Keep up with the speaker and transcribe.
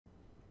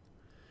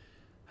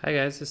Hi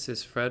guys, this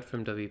is Fred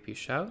from WP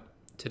Shout.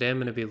 Today I'm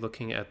going to be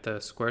looking at the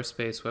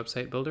Squarespace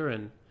website builder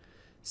and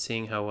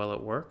seeing how well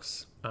it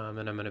works. And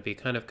I'm going to be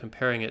kind of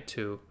comparing it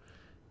to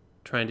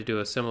trying to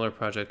do a similar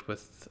project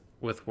with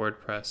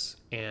WordPress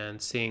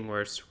and seeing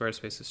where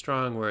Squarespace is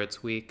strong, where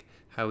it's weak,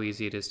 how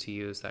easy it is to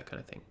use, that kind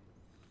of thing.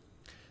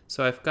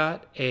 So I've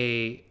got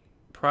a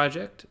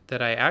project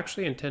that I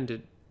actually intend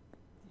to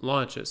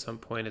launch at some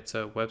point. It's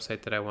a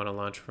website that I want to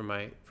launch for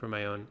my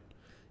own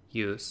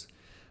use.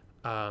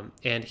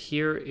 And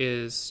here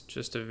is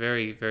just a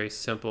very, very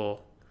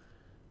simple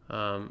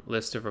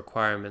list of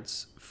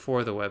requirements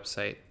for the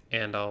website,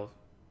 and I'll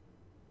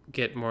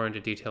get more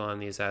into detail on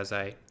these as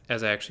I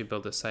actually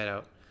build the site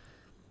out.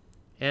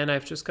 And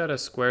I've just got a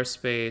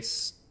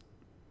Squarespace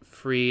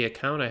free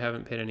account. I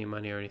haven't paid any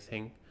money or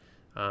anything.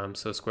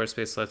 So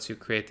Squarespace lets you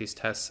create these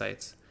test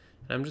sites.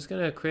 And I'm just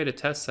going to create a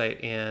test site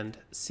and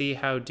see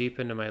how deep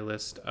into my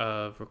list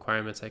of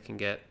requirements I can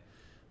get,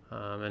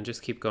 and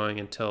just keep going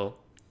until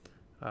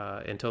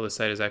the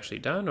site is actually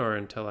done or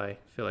until I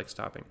feel like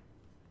stopping.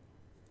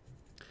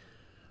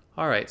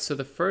 All right, so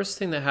the first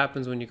thing that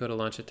happens when you go to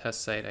launch a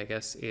test site, I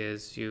guess,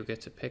 is you get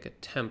to pick a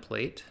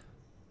template.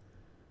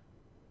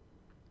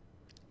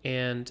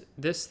 And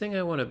this thing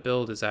I want to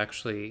build is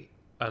actually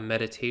a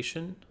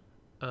meditation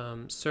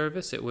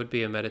service. It would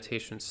be a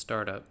meditation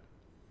startup.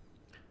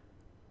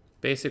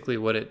 Basically,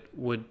 what it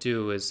would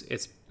do is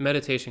it's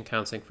meditation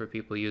counseling for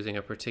people using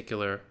a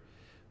particular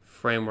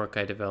framework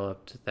I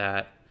developed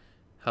that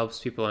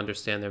helps people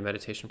understand their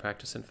meditation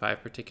practice in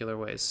 5 particular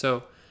ways.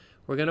 So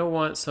we're going to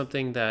want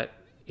something that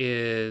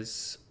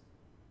is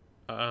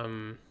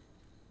sort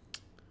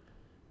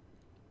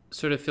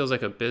of feels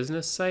like a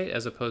business site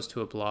as opposed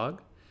to a blog,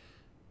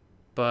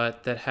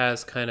 but that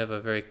has kind of a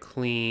very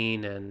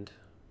clean and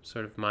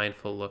sort of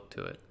mindful look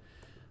to it.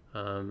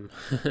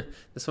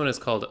 This one is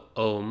called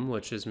Om,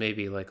 which is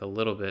maybe like a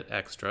little bit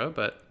extra,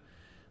 but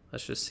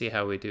let's just see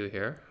how we do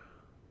here.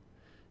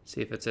 See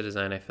if it's a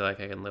design I feel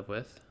like I can live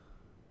with.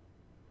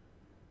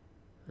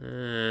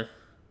 I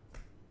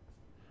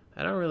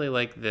don't really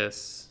like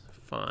this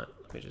font.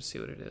 Let me just see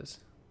what it is.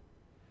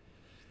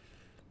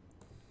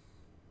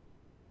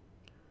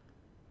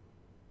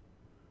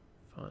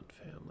 Font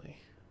family.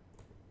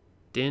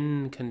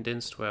 Din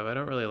condensed web. I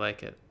don't really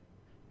like it.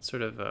 It's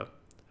sort of I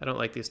don't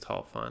like these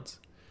tall fonts.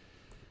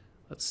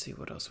 Let's see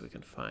what else we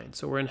can find.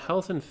 So we're in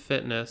health and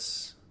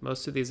fitness.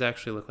 Most of these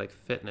actually look like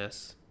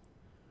fitness.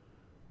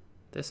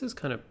 This is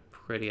kind of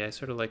pretty. I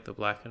sort of like the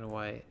black and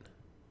white.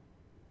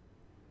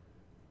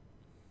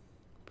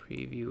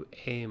 Preview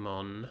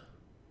Amon.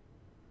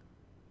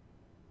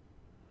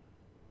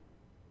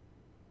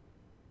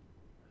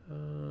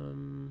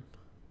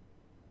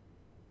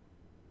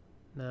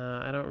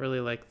 Nah, I don't really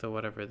like the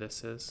whatever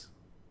this is.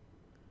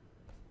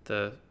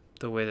 The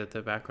way that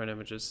the background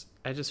image is.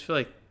 I always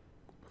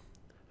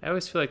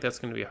feel like that's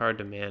going to be hard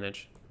to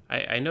manage.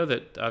 I know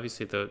that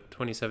obviously the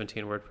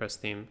 2017 WordPress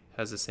theme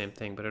has the same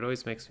thing, but it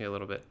always makes me a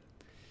little bit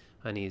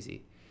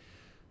uneasy.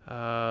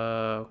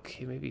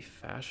 Okay, maybe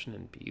fashion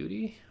and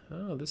beauty.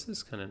 Oh, this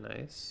is kind of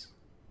nice.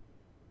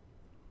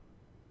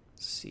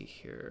 Let's see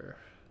here.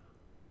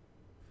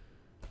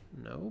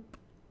 Nope.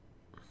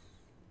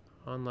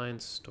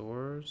 Online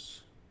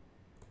stores.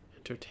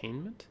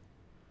 Entertainment.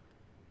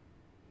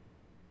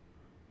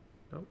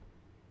 Nope.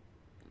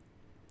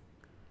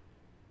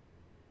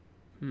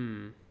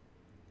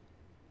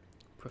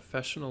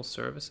 Professional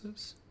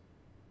services.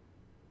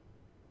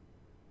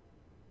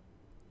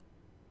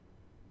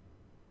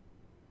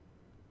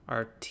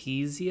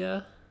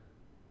 Artesia.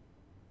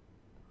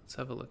 Let's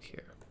have a look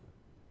here.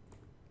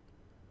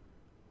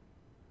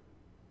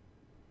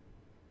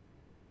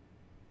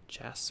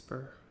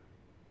 Jasper.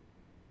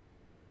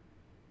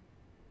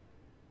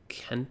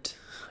 Kent.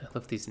 I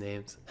love these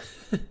names.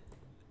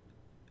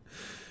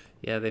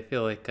 Yeah, they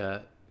feel like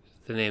the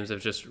names of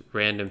just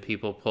random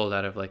people pulled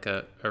out of like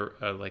a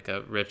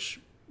rich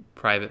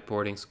private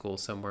boarding school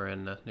somewhere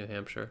in New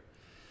Hampshire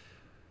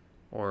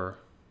or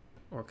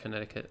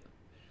Connecticut.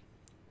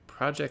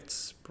 Project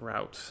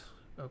Sprout.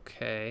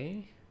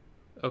 Okay.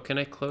 Oh, can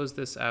I close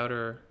this out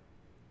or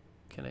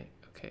can I?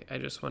 Okay, I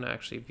just want to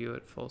actually view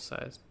it full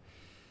size.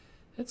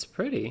 It's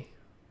pretty.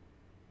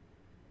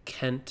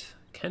 Kent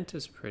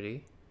is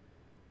pretty.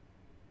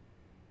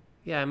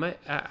 Yeah, I'm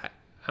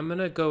going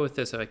to go with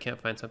this if I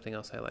can't find something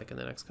else I like in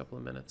the next couple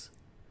of minutes.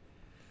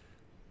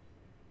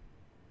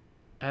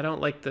 I don't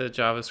like the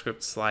JavaScript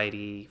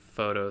slidey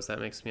photos. That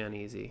makes me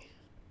uneasy.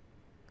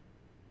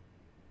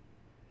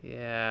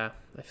 Yeah,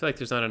 I feel like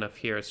there's not enough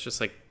here. It's just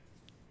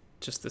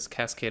this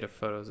cascade of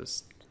photos.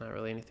 Is not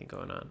really anything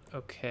going on.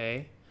 Okay.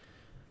 I'm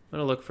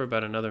going to look for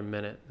about another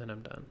minute, then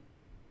I'm done.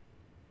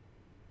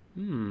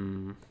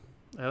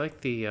 I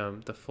like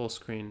the full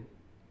screen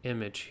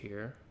image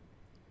here.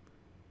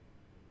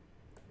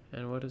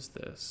 And what is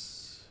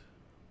this?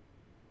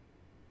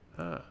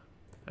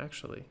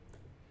 Actually.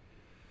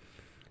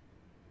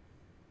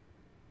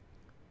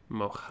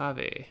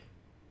 Mojave.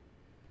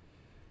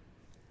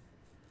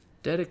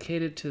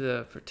 Dedicated to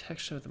the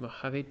protection of the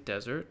Mojave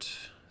Desert.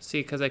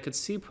 See, because I could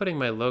see putting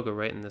my logo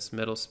right in this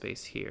middle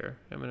space here.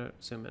 I'm going to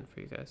zoom in for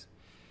you guys.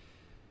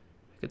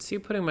 I could see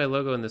putting my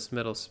logo in this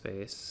middle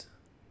space.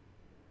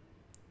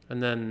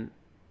 And then,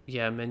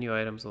 yeah, menu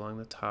items along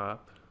the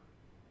top.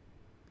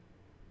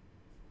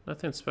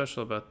 Nothing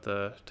special about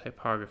the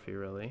typography,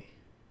 really.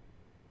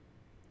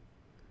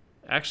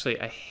 Actually,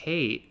 I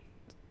hate,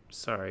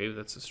 sorry,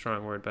 that's a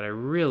strong word, but I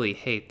really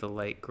hate the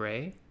light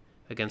gray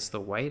against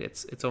the white.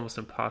 It's almost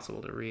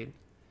impossible to read.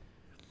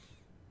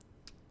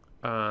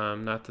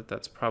 Not that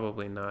that's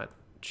probably not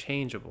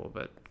changeable,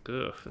 but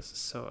ugh, this is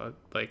so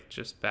like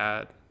just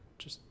bad,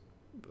 just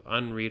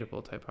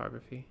unreadable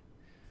typography.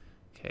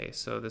 Okay,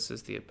 so this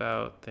is the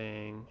about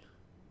thing.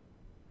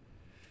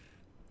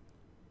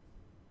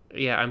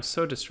 Yeah, I'm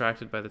so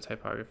distracted by the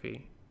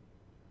typography.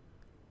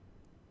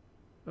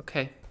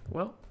 Okay,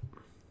 well.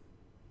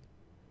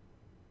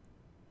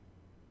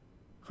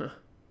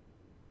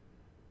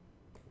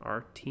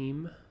 Our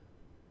team.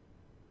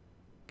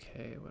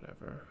 Okay,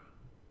 whatever.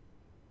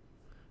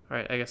 All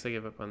right, I guess I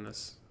give up on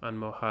this, on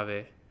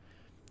Mojave.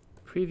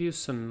 Preview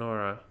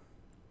Sonora.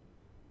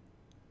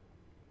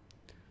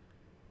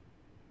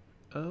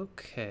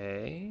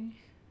 Okay.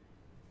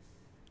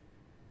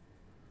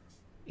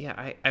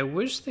 Yeah, I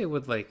wish they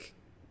would like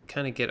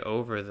kind of get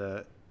over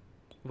the,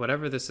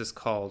 whatever this is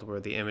called, where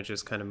the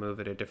images kind of move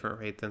at a different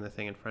rate than the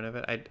thing in front of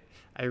it.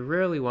 I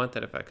rarely want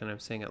that effect, and I'm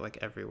seeing it like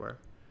everywhere.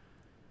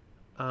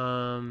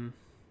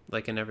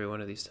 Like in every one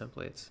of these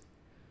templates.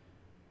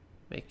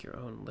 Make your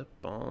own lip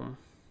balm.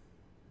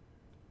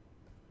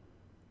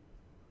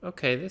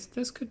 Okay,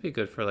 this could be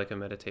good for like a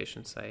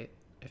meditation site,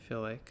 I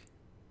feel like.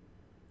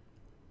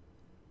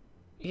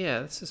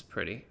 Yeah, this is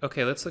pretty.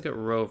 Okay, let's look at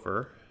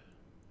Rover.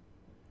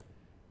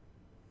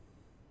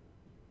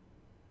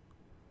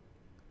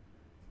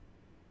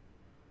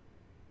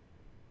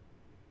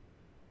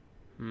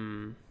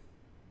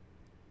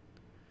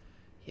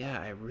 Yeah,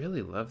 I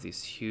really love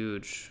these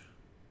huge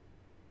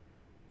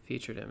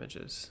featured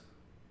images.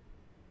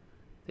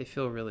 They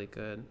feel really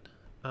good.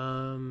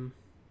 Don't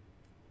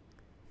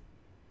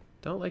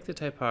like the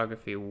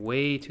typography,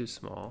 way too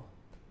small.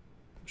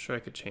 I'm sure I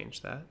could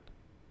change that.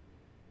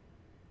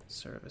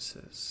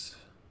 Services.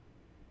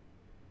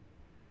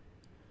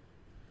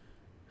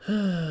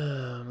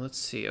 Let's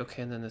see.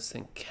 Okay, and then this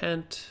thing,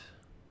 Kent,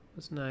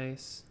 was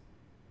nice.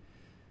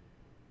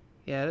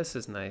 Yeah, this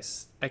is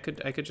nice. I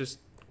could just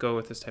go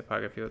with this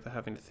typography without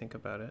having to think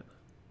about it.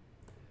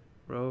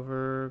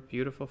 Rover,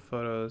 beautiful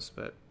photos,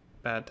 but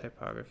bad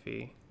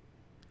typography.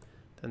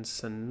 Then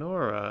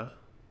Sonora,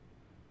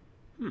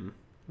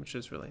 which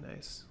is really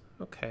nice.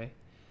 Okay.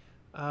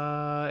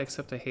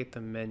 Except I hate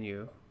the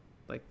menu,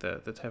 like the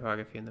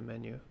typography in the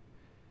menu.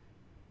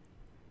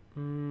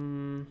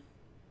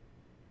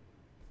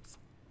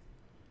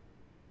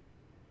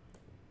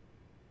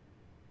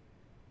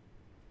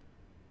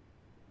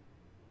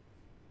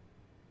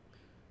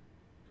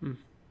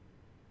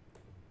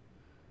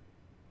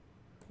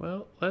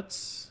 Well,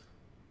 let's...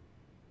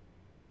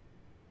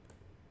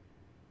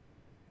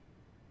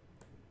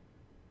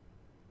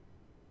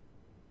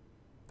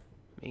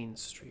 Main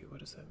Street, what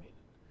does that mean?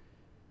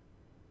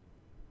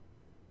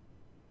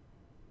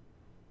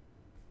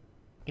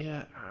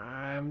 Yeah,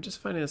 I'm just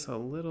finding this a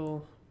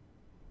little...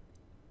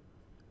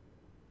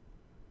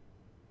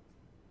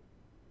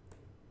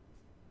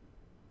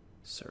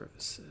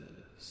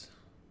 Services.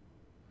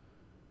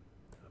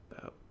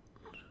 About...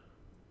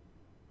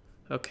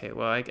 Okay,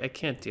 well, I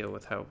can't deal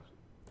with how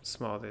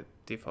small the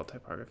default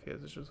typography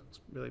is. It just looks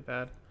really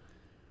bad.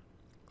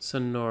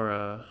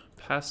 Sonora,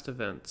 past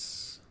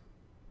events.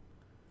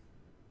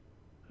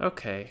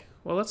 Okay,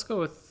 well, let's go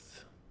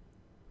with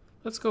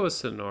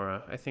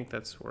Sonora. I think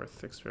that's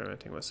worth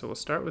experimenting with. So we'll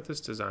start with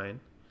this design.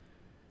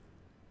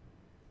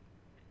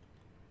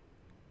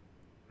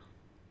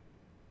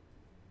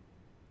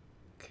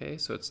 Okay,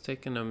 so it's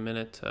taken a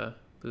minute to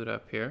boot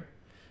up here.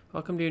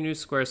 Welcome to your new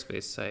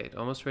Squarespace site.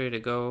 Almost ready to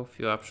go.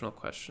 Few optional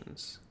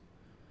questions.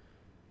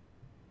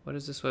 What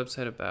is this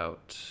website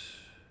about?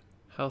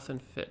 Health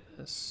and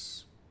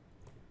fitness.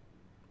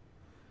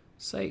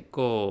 Site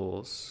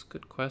goals.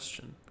 Good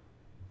question.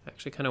 I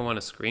actually kind of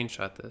want to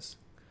screenshot this.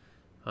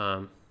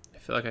 I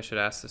feel like I should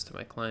ask this to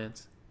my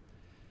clients.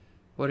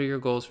 What are your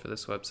goals for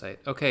this website?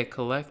 Okay,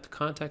 collect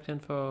contact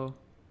info.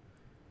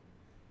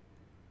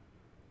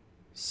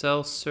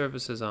 Sell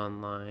services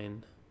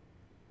online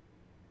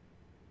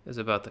is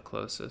about the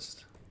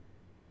closest.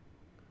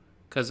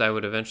 Because I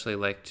would eventually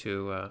like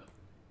to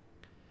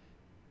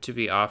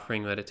be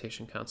offering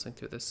meditation counseling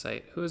through this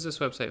site. Who is this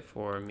website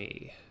for?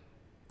 Me.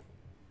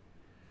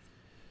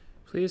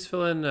 Please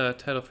fill in a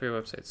title for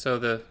your website. So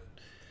the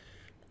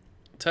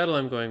title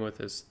I'm going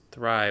with is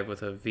Thrive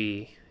with a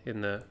V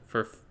in the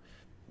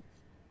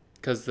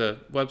because the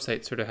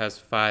website sort of has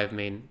five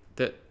main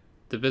the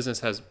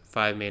business has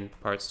five main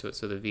parts to it.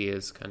 So the V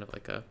is kind of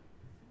like a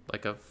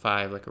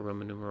five, like a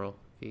Roman numeral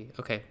V.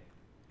 Okay.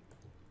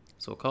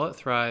 So we'll call it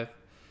Thrive.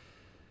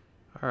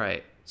 All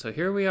right. So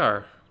here we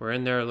are. We're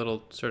in their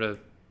little sort of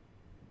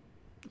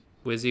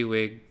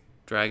WYSIWYG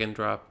drag and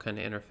drop kind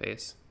of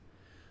interface.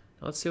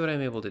 Now let's see what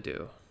I'm able to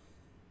do.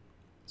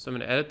 So I'm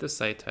going to edit the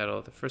site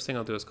title. The first thing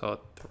I'll do is call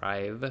it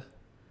Thrive.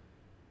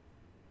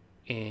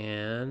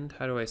 And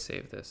how do I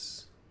save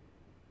this?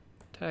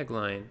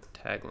 Tagline.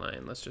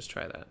 Let's just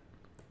try that.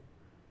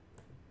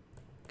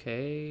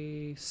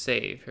 Okay,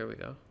 save. Here we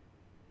go.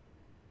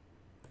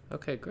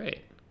 Okay,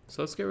 great.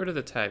 So let's get rid of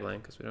the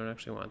tagline because we don't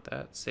actually want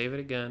that. Save it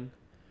again.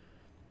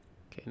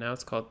 Okay, now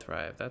it's called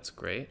Thrive. That's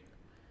great.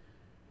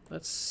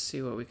 Let's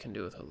see what we can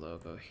do with a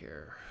logo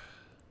here.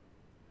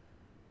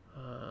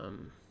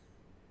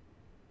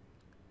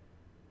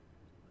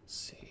 Let's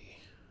see.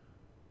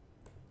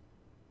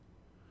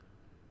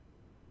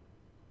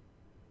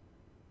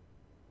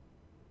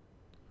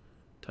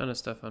 Ton of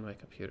stuff on my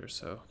computer,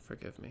 so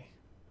forgive me.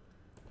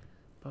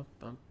 Bum,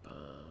 bum,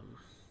 bum.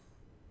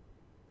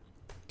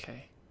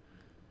 Okay.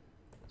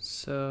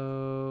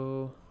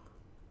 So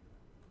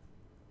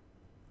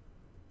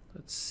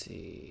let's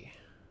see.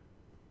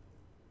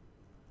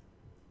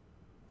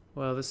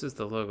 Well, this is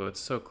the logo. It's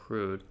so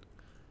crude.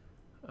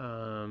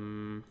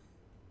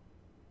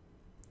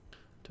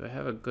 Do I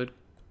have a good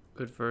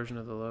version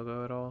of the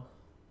logo at all?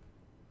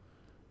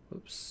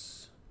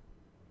 Oops.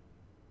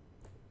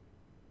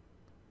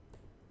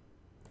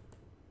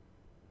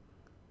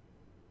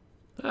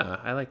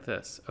 Ah, I like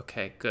this.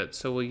 Okay, good.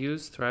 So we'll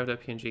use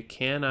thrive.png.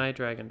 Can I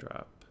drag and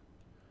drop?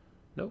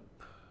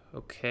 Nope.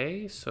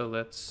 Okay, so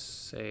let's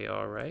say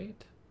all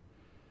right.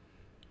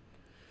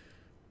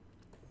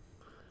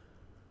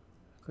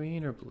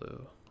 Green or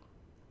blue?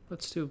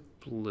 Let's do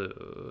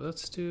blue.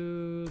 Let's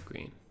do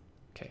green.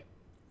 Okay.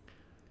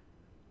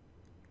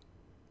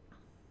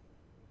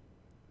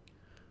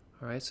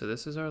 All right, so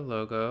this is our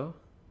logo.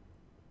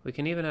 We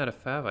can even add a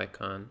fav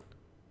icon.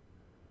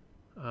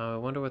 I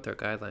wonder what their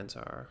guidelines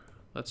are.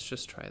 Let's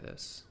just try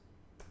this.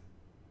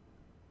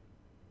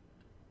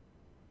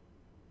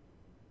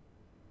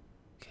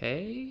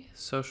 Okay,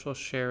 social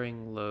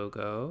sharing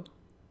logo.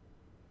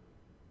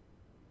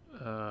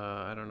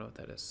 I don't know what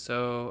that is.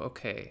 So,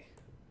 okay.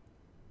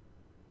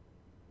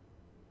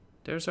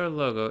 There's our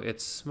logo.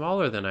 It's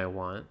smaller than I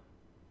want.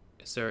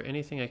 Is there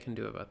anything I can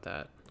do about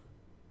that?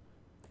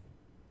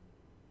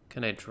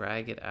 Can I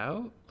drag it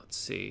out? Let's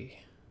see.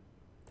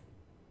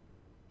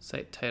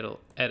 Site title,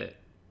 edit.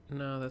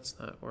 No, that's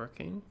not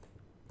working.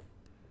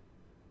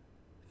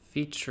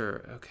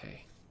 Feature,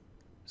 okay.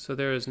 So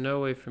there is no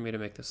way for me to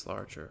make this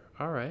larger.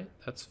 All right,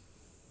 that's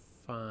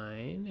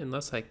fine,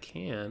 unless I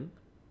can.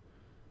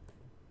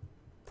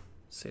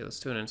 Let's see, let's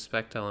do an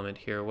inspect element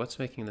here. What's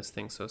making this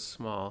thing so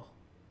small?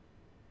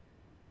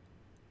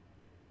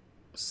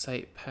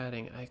 Site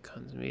padding,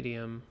 icons,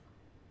 medium.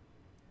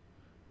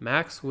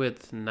 Max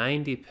width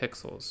 90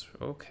 pixels.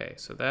 Okay,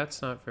 so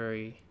that's not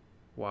very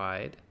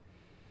wide.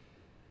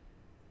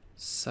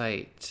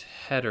 Site,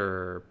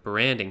 header,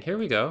 branding. Here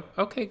we go.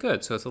 Okay,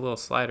 good. So it's a little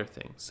slider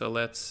thing. So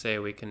let's say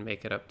we can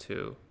make it up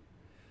to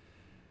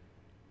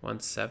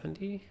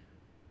 170.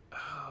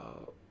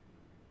 Oh,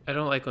 I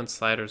don't like when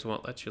sliders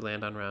won't let you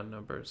land on round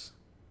numbers.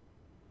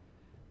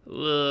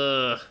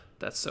 Ugh,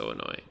 that's so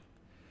annoying.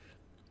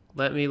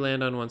 Let me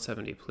land on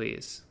 170,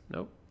 please.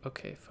 Nope.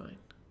 Okay, fine.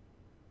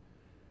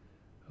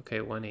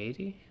 Okay,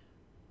 180.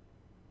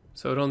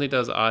 So it only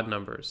does odd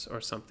numbers or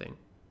something.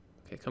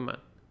 Okay, come on.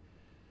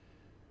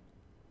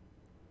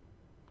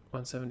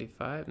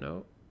 175?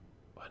 No.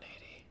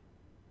 180.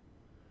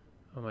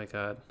 Oh my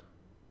god.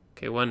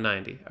 Okay,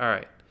 190. All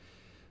right.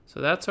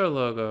 So that's our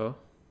logo.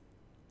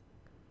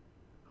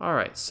 All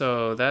right,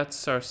 so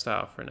that's our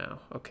style for now.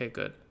 Okay,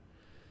 good.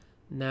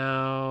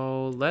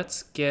 Now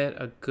let's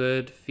get a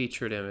good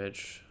featured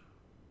image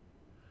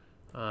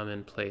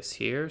in place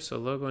here. So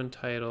logo and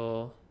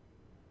title.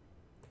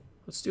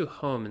 Let's do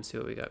home and see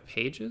what we got.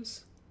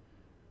 Pages.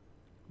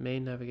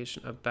 Main,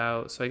 navigation,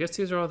 about. So I guess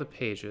these are all the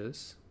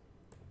pages.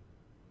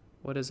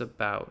 What is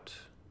about?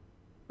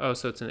 Oh,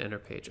 so it's an inner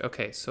page.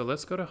 Okay, so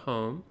let's go to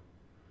home.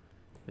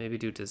 Maybe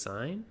do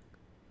design.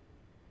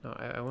 No,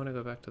 I want to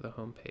go back to the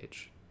home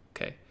page.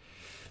 Okay.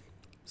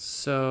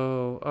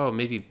 So, oh,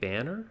 maybe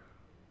banner?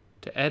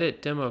 To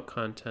edit demo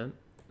content.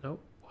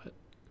 Nope, what?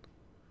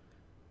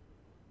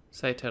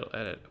 Site title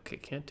edit. Okay,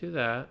 can't do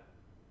that.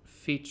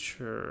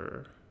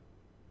 Feature.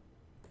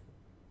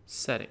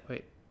 Setting.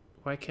 Wait,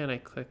 why can't I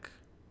click?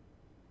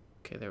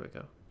 Okay, there we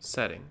go.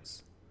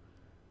 Settings.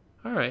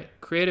 All right,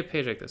 create a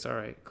page like this. All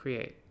right,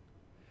 create.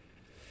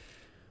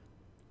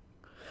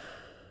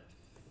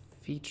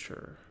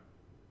 Feature.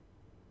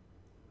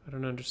 I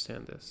don't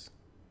understand this.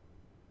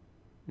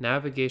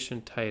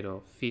 Navigation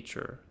title,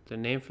 feature. The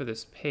name for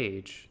this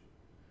page.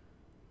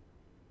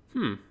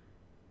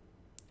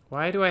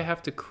 Why do I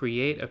have to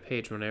create a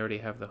page when I already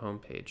have the home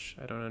page?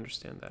 I don't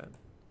understand that.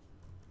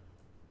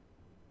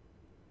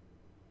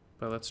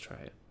 But let's try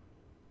it.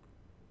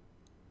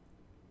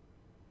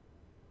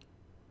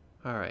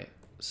 All right.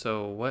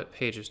 So what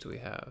pages do we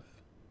have?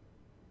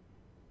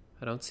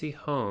 I don't see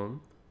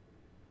home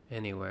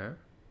anywhere.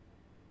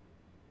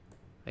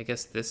 I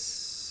guess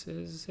this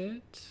is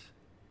it.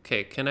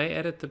 Okay, can I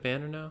edit the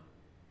banner now?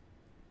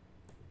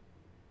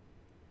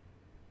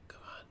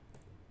 Come on.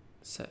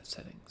 Set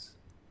settings.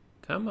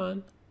 Come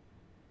on.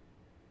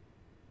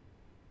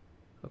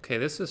 Okay,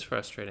 this is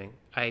frustrating.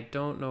 I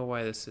don't know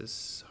why this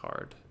is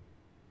hard.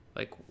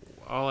 Like,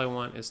 all I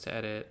want is to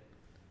edit.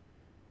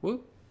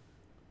 Whoop.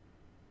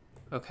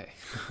 Okay.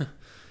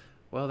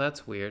 Well,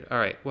 that's weird. All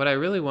right, what I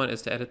really want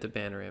is to edit the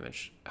banner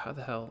image. How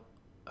the hell?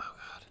 Oh,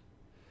 God.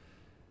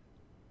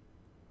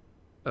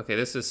 Okay,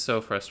 this is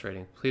so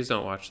frustrating. Please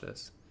don't watch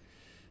this.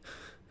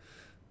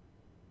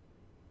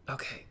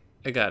 Okay,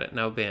 I got it.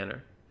 Now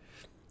banner.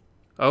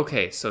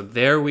 Okay, so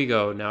there we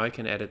go. Now I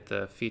can edit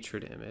the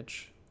featured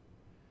image.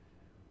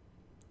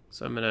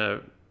 So I'm going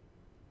to...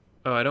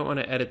 Oh, I don't want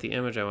to edit the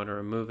image. I want to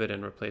remove it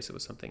and replace it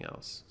with something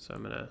else. So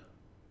I'm going to...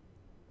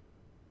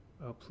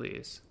 Oh,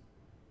 please.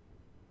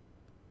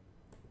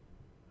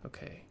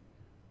 Okay.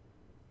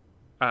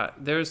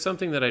 There's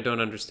something that I don't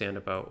understand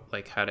about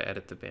like how to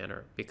edit the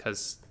banner,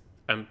 because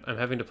I'm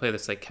having to play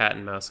this like cat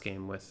and mouse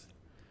game with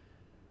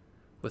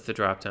the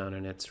drop down,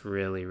 and it's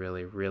really,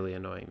 really, really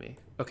annoying me.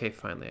 Okay,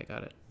 finally I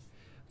got it.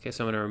 Okay,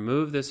 so I'm going to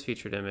remove this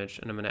featured image,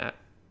 and I'm going to add...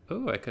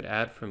 Oh, I could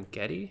add from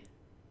Getty?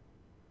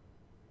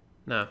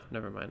 No,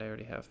 never mind. I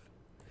already have.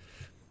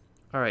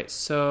 All right,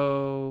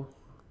 so...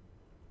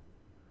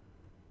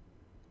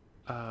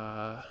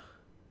 let's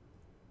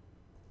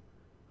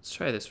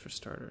try this for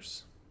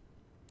starters.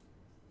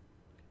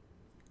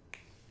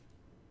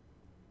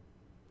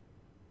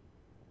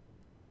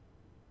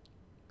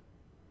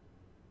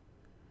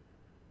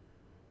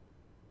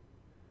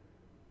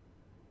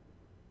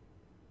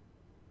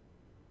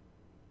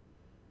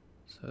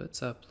 So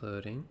it's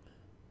uploading.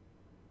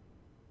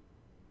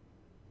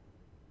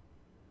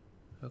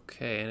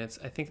 Okay, and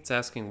I think it's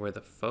asking where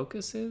the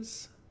focus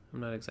is. I'm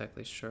not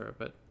exactly sure,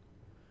 but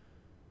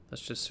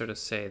let's just sort of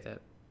say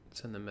that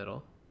it's in the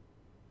middle.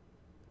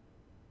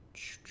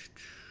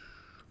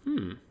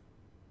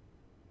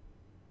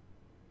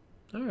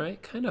 All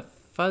right, kind of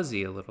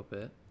fuzzy a little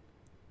bit.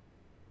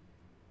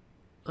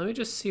 Let me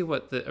just see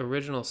what the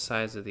original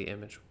size of the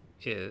image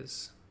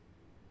is.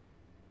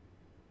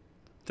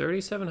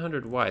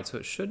 3700 wide, so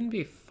it shouldn't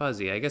be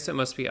fuzzy. I guess it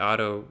must be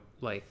auto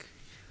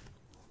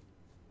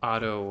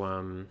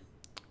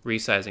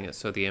resizing it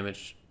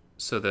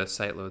so the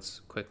site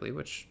loads quickly,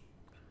 which,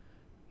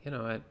 you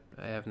know,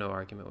 I have no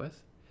argument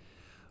with.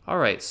 All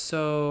right,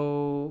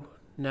 so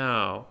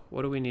now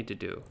what do we need to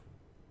do?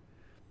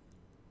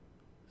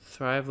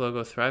 Thrive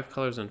logo, Thrive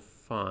colors and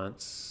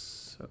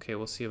fonts. Okay,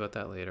 we'll see about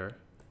that later.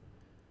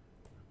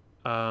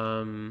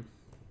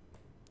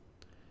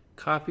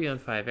 Copy on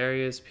 5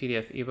 areas,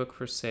 PDF ebook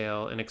for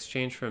sale in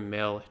exchange for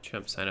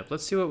MailChimp signup.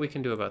 Let's see what we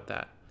can do about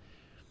that.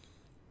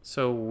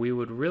 So we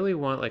would really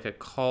want like a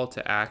call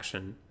to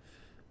action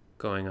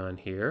going on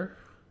here.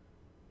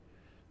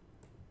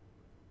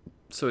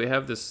 So we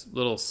have this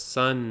little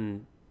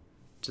sun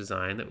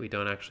design that we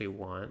don't actually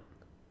want.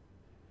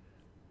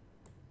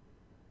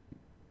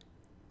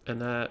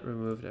 And that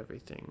removed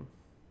everything.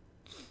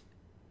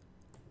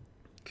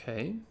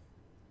 Okay.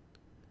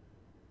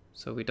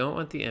 So we don't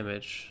want the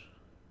image.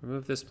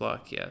 Remove this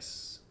block,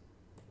 yes.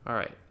 All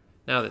right.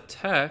 Now the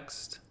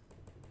text.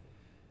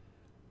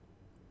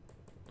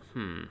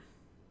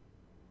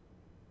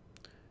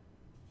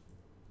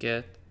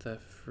 Get the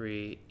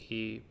free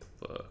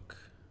ebook.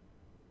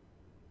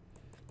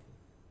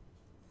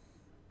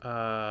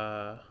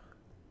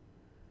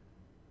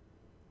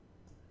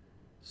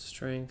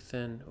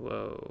 Strengthen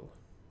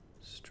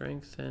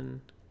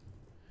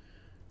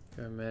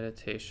your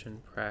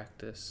meditation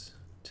practice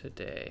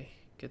today.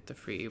 Get the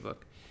free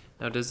ebook.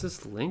 Now, does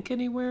this link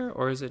anywhere,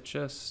 or is it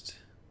just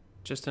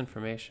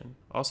information?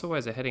 Also, why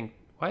is a heading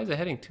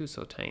 2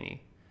 so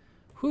tiny?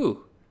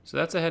 Whew. So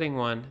that's a heading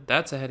 1.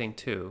 That's a heading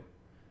 2.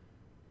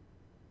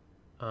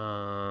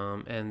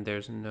 And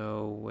there's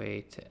no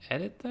way to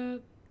edit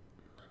that?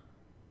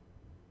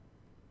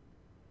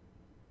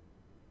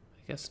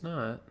 I guess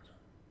not.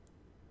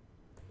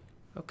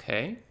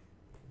 Okay.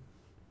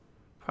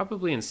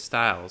 Probably in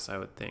styles, I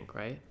would think,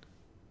 right?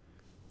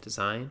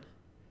 Design.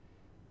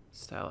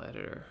 Style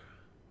editor.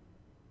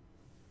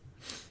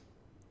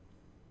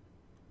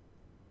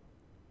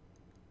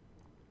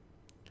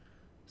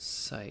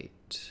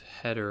 Site.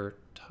 Header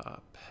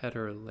top.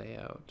 Header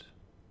layout.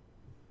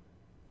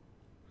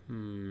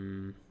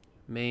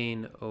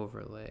 Main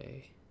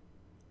overlay.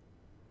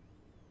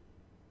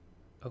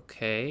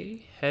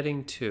 Okay.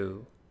 Heading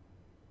 2.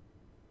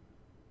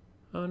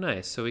 Oh,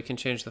 nice. So we can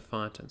change the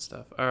font and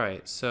stuff. All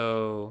right.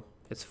 So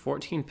it's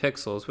 14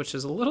 pixels, which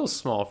is a little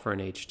small for an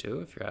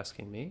H2, if you're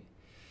asking me.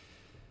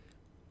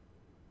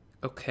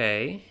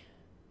 Okay.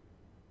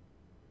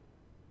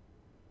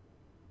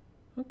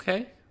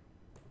 Okay.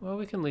 Well,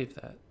 we can leave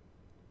that.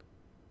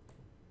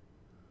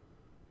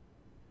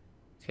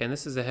 Okay, and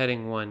this is a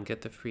heading 1,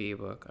 get the free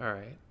ebook. All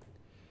right.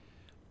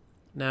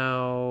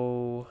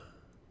 Now,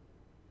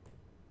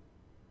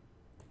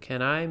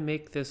 can I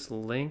make this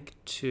link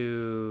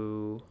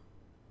to...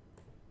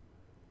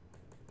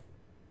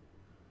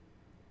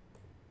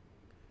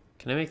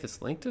 Can I make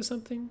this link to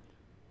something?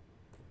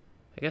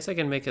 I guess I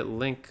can make it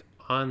link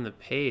on the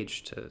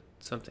page to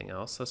something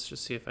else. Let's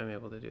just see if I'm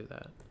able to do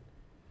that.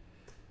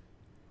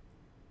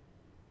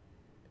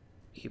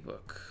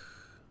 Ebook.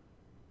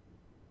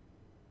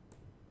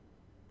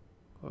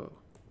 Whoa.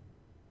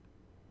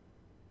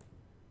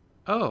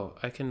 Oh,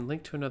 I can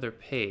link to another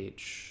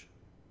page.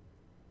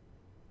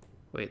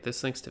 Wait,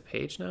 this links to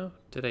page now?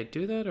 Did I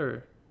do that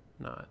or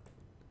not?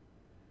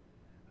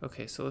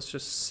 Okay, so let's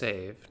just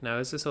save. Now,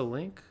 is this a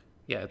link?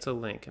 Yeah, it's a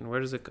link. And where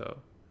does it go?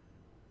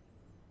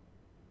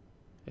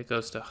 It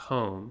goes to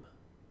home.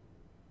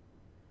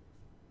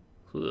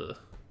 Ugh.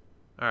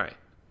 All right.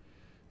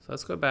 So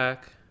let's go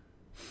back.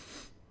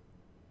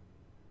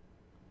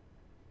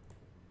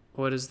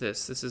 What is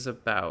this? This is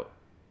about.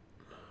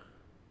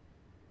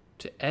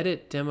 To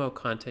edit demo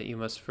content, you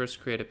must first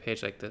create a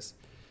page like this.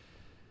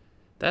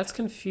 That's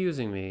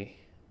confusing me.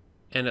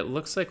 And it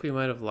looks like we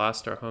might have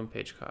lost our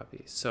homepage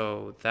copy.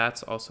 So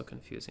that's also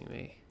confusing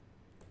me.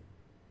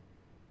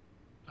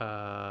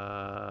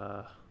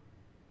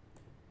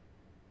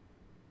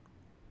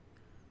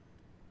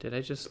 Did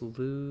I just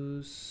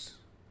lose?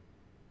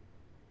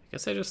 I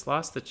guess I just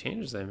lost the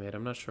changes I made.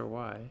 I'm not sure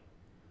why.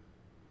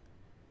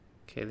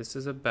 Okay, this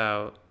is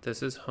about,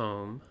 this is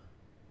home.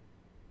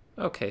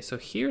 Okay, so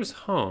here's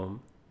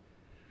home,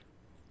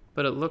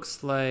 but it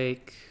looks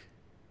like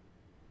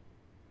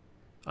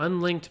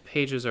unlinked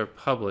pages are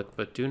public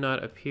but do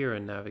not appear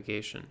in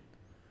navigation.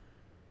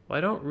 Well,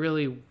 I don't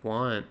really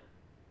want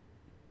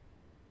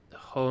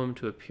home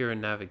to appear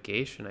in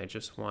navigation. I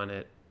just want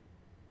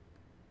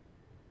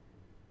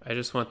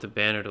the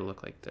banner to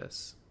look like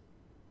this.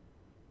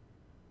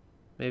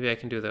 Maybe I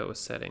can do that with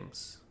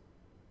settings.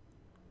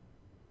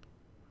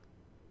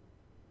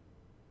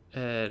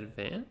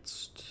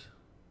 Advanced?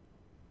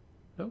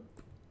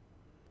 Nope.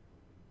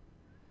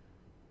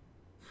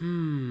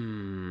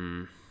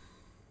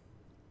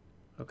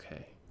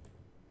 Okay.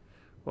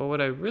 Well,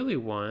 what I really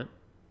want,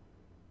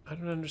 I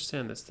don't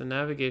understand this. The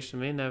navigation,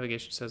 main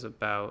navigation says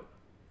about.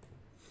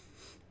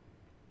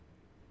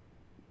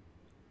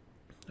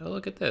 Oh,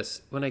 look at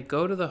this. When I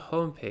go to the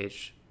home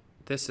page,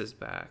 this is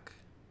back.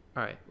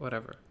 All right,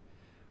 whatever.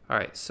 All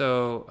right,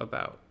 so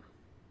about.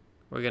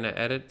 We're going to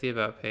edit the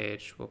about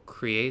page. We'll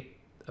create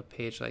a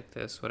page like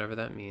this, whatever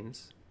that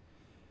means.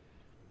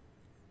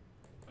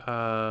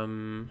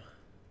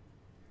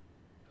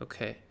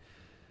 Okay.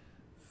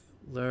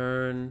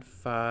 Learn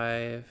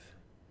 5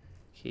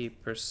 key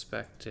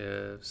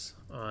perspectives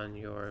on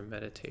your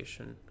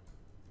meditation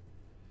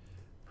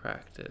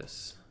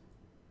practice.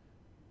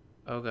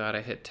 Oh God,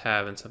 I hit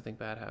tab and something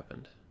bad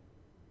happened.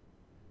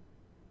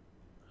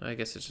 I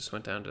guess it just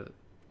went down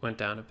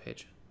a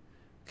page.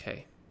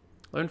 Okay.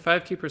 Learn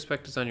 5 key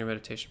perspectives on your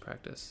meditation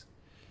practice.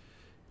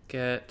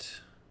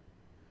 Get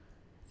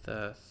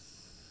the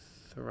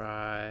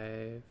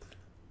Thrive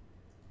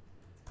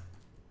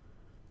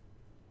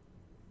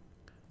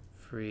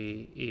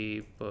free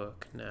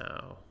ebook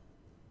now.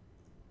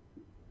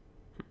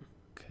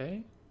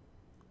 Okay.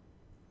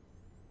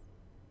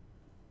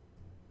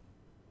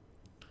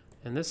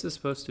 And this is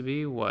supposed to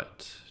be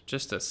what?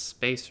 Just a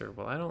spacer.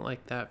 Well, I don't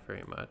like that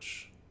very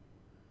much.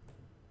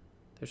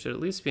 There should at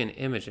least be an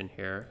image in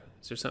here.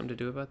 Is there something to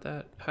do about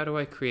that? How do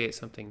I create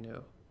something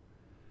new?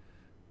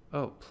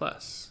 Oh,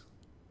 plus.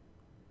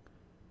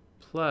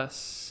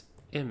 Plus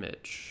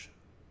image.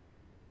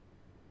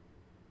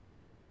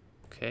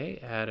 Okay,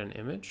 add an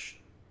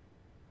image.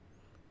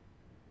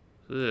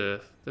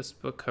 Ugh, this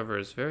book cover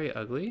is very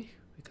ugly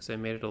because I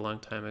made it a long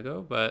time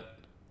ago, but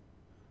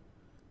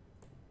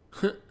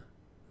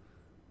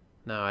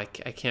no, I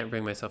can't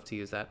bring myself to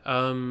use that.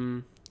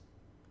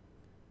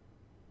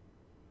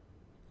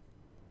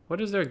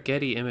 What is their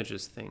Getty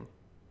Images thing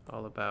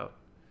all about?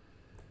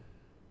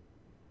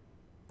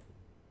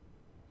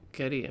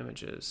 Getty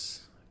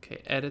Images.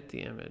 Okay, edit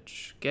the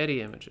image.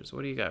 Getty Images.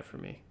 What do you got for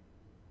me?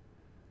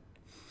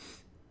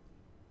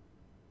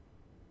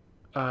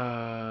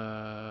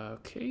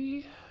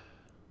 Okay.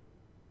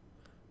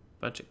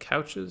 Bunch of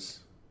couches.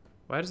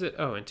 Why does it?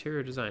 Oh,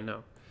 interior design.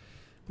 No.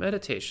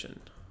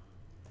 Meditation.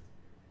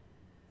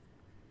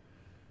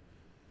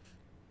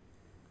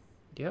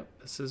 Yep,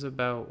 this is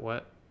about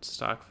what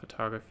stock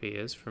photography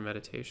is for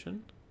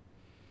meditation.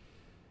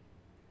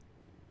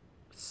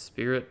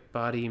 Spirit,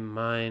 body,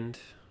 mind.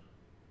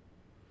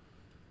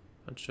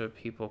 Bunch of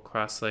people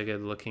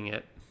cross-legged looking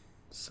at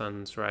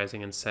suns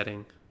rising and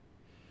setting.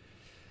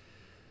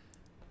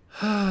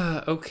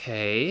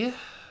 Okay,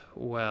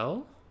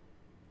 well,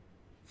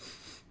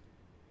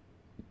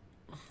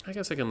 I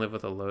guess I can live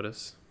with a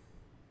lotus.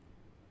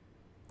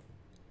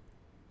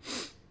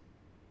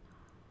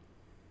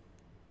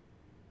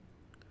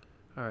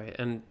 All right,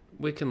 and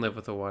we can live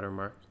with a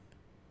watermark.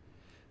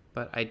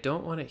 But I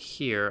don't want it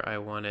here. I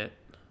want it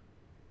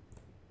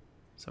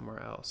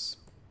somewhere else.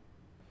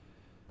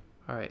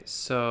 All right,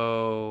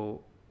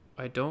 so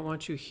I don't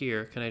want you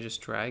here. Can I just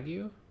drag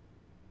you?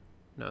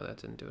 No, that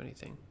didn't do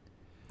anything.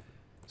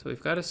 So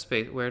we've got a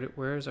space.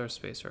 Where is our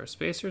spacer? Our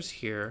spacer's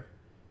here.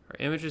 Our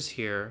image is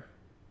here.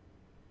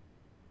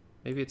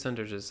 Maybe it's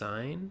under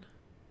design.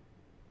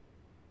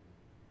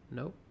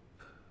 Nope.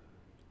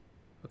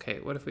 Okay,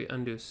 what if we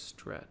undo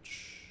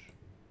stretch?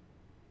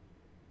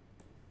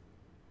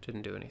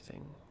 Didn't do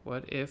anything.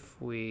 What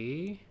if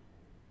we...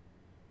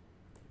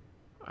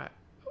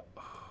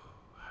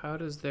 how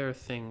does their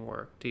thing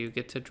work? Do you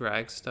get to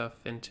drag stuff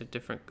into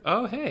different...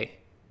 Oh, hey.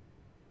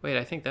 Wait,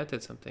 I think that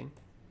did something.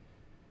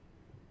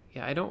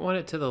 Yeah, I don't want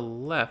it to the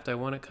left. I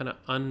want it kind of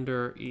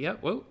under...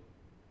 Yep, whoa.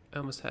 I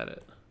almost had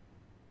it.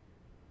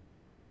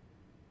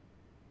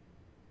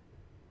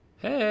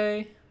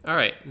 Hey. All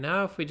right,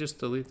 now if we just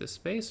delete the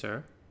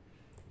spacer...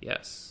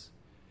 Yes.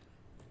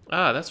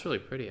 Ah, that's really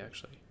pretty,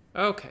 actually.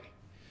 Okay.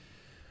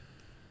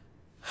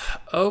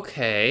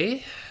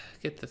 Okay.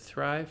 Get the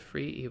Thrive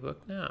free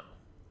ebook now.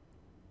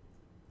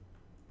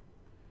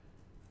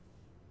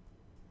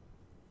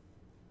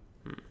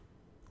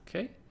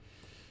 Okay.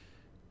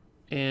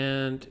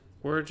 And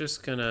we're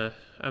just gonna,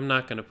 I'm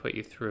not gonna put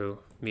you through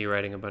me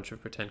writing a bunch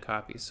of pretend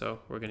copies, so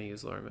we're gonna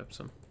use Lorem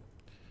Ipsum.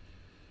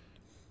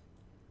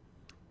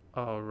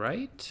 All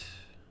right.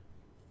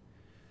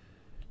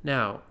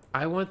 Now,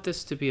 I want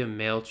this to be a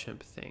MailChimp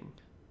thing.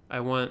 I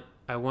want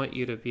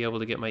you to be able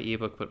to get my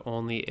ebook, but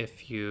only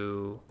if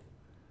you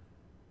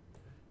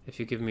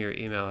give me your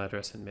email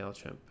address in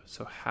MailChimp.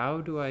 So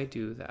how do I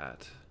do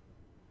that?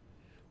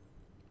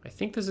 I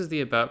think this is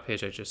the about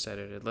page I just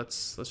edited.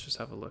 Let's just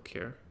have a look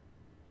here.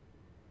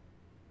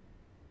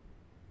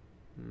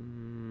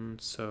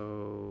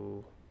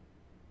 So,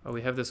 oh,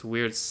 we have this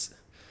weird.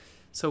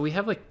 So we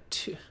have like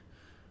two.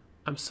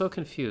 I'm so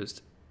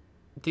confused.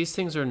 These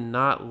things are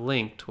not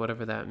linked,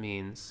 whatever that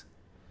means.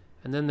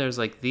 And then there's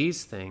like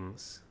these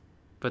things,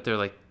 but they're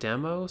like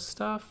demo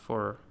stuff,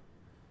 or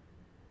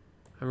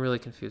I'm really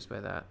confused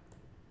by that.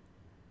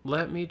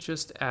 Let me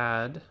just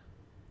add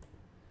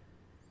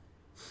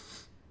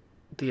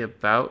the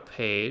about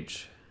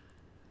page.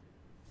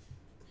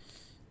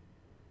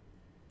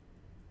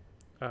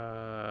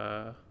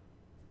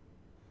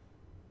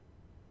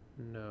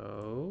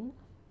 No.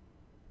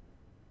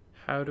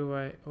 How do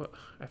I... Well,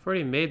 I've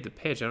already made the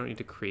page. I don't need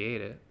to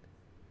create it.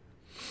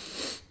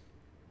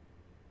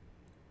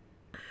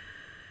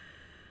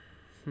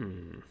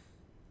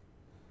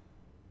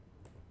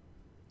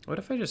 What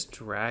if I just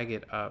drag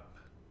it up?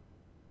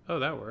 Oh,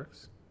 that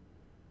works.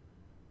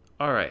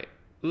 All right.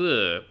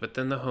 Ugh, but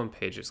then the home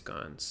page is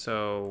gone.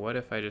 So what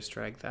if I just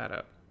drag that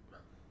up?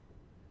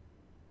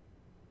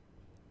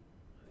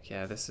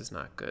 Yeah, this is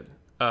not good.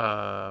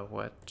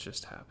 What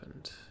just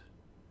happened?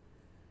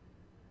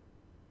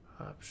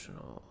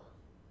 Optional.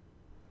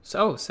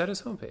 So, set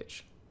as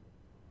homepage.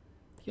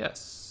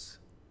 Yes.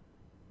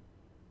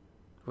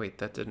 Wait,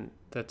 that did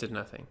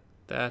nothing.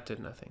 That did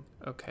nothing.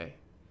 Okay.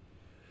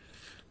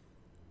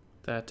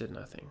 That did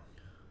nothing.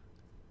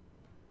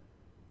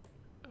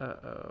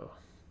 Uh-oh.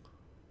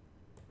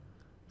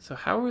 So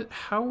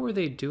how were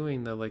they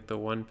doing the like the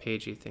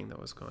one-pagey thing that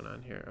was going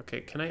on here?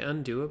 Okay, can I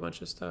undo a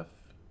bunch of stuff?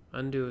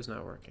 Undo is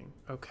not working.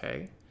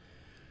 Okay.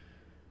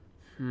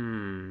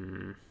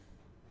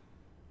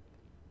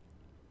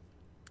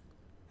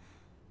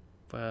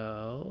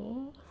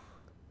 Well,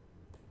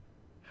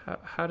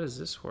 how does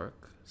this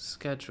work?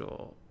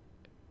 Schedule.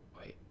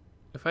 Wait,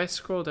 if I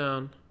scroll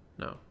down,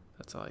 no,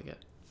 that's all I get.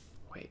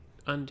 Wait,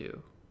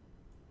 undo.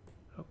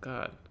 Oh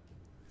God.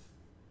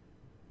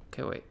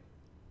 Okay, wait.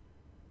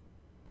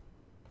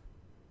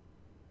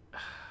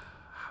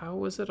 How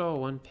was it all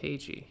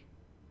one-pagey?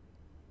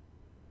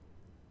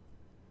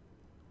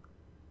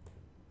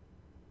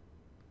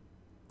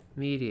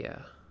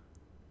 Media.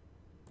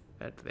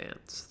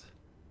 Advanced.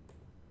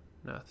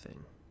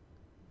 Nothing.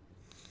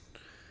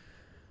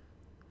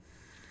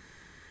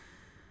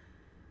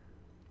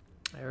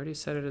 I already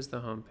set it as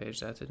the home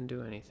page. That didn't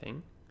do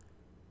anything.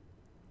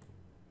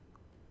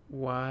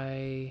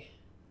 Why?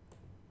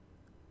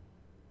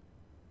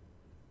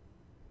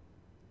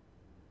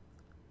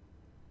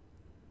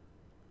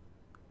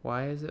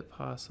 Why is it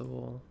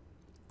possible?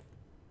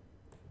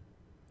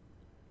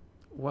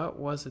 What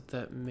was it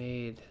that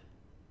made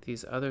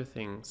these other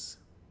things?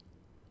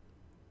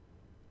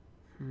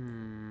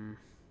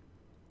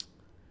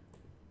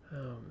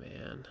 Oh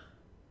man.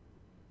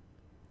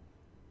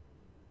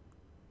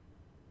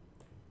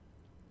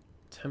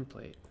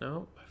 Template.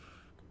 No,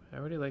 I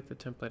already like the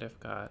template I've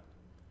got.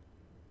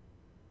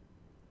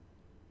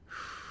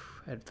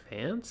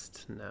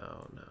 Advanced?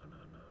 No.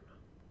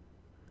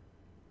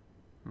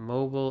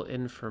 Mobile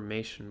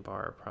information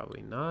bar,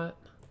 probably not.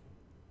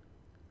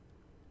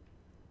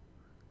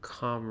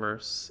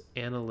 Commerce,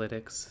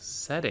 analytics,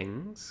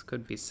 settings,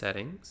 could be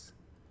settings.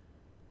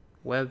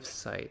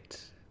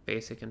 Website,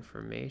 basic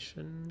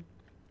information.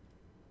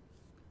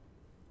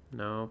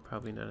 No,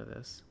 probably none of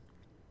this.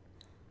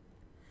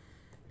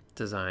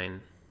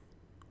 Design.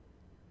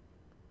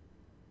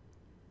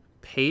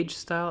 Page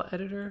style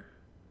editor?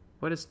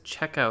 What is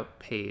checkout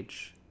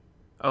page?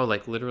 Oh,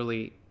 like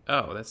literally,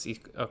 oh, that's,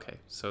 okay.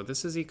 So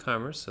this is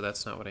e-commerce, so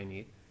that's not what I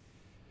need.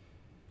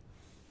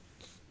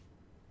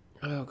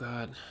 Oh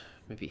God,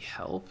 maybe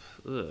help?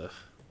 Ugh.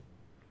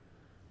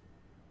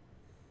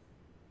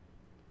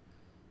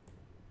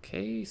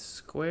 Okay,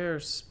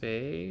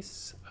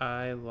 Squarespace.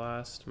 I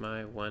lost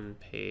my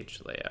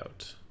one-page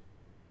layout.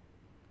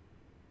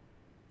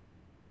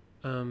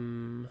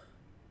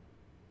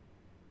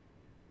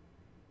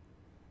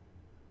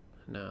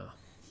 No.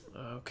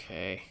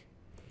 Okay.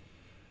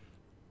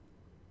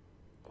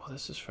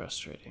 this is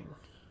frustrating.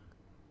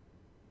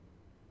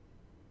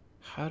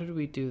 How did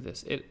we do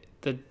this?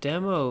 The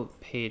demo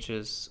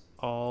pages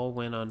all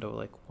went onto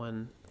like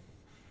one,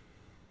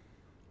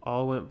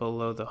 all went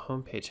below the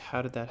home page.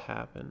 How did that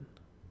happen?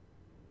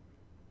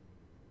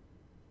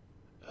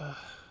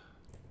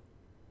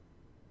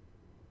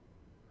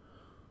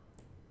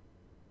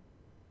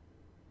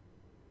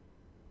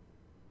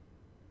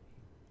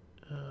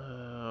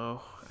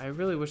 Oh, I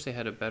really wish they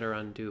had a better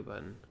undo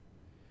button.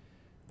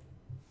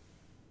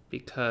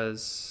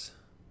 Because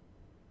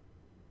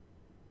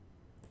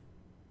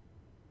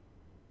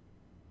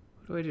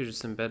what do I do?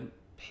 Just embed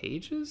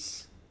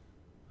pages?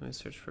 Let me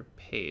search for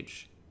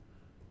page.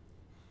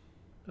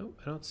 Nope,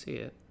 I don't see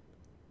it.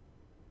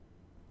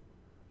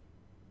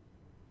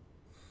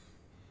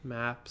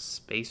 Map,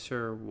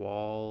 spacer,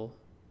 wall,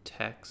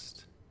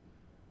 text.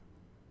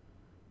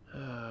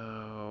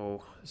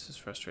 Oh, this is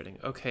frustrating.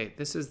 Okay,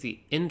 this is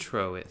the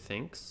intro, it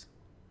thinks.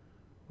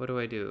 What do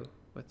I do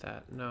with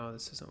that? No,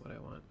 this isn't what I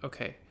want.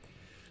 Okay.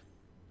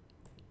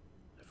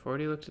 I've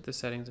already looked at the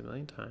settings a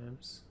million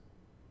times.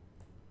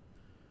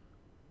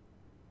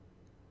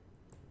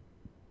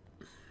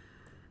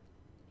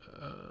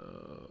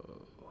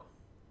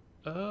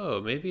 Oh,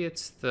 maybe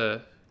it's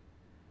the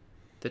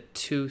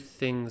two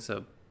things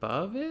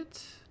above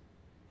it?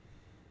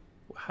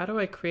 How do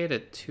I create a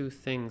two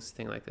things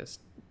thing like this?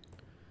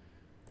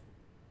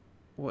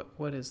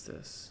 What is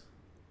this?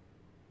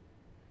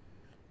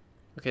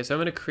 Okay, so I'm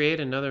going to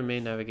create another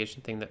main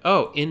navigation thing that,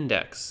 oh,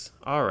 index.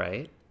 All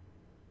right.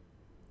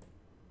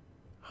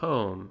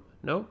 Home.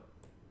 Nope.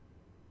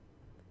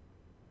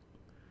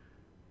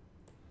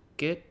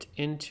 Get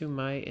into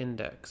my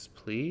index,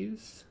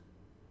 please.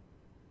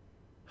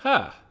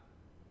 Ha!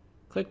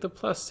 Click the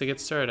plus to get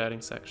started adding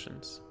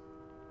sections.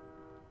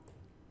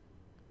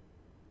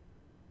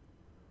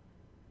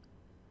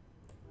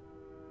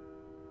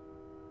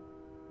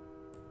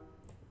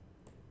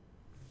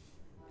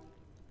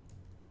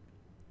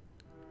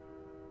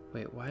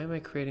 Wait, why am I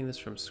creating this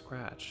from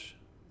scratch?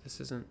 This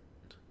isn't...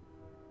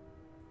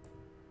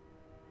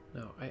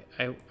 No,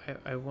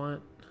 I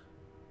want...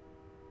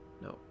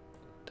 No,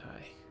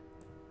 die.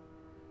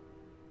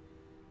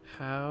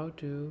 How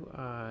do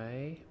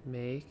I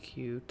make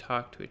you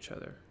talk to each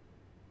other?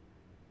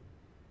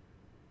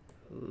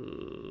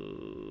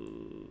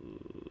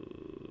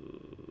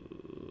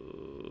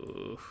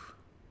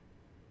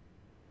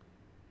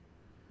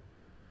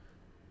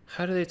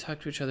 How do they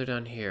talk to each other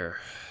down here?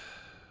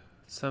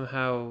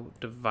 Somehow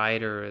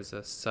divider is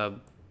a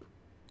sub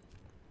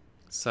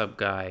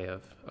guy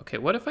of... Okay,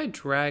 what if I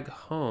drag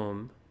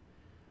home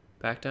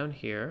back down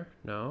here?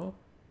 No.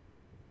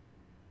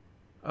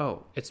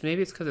 Oh,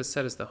 maybe it's because it's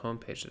set as the home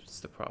page that's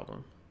the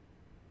problem.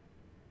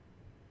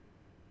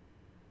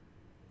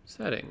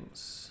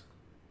 Settings.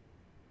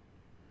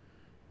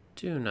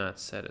 Do not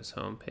set as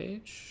home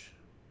page.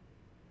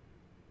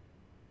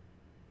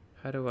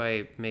 How do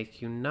I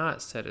make you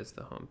not set as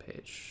the home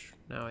page?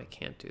 Now I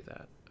can't do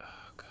that.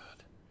 Oh,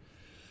 God.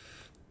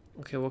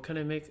 Okay, what can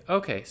I make?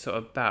 Okay, so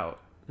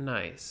about.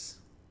 Nice.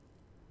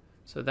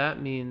 So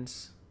that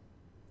means...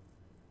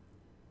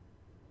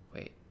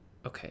 Wait,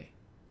 okay.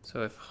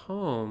 So if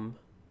home...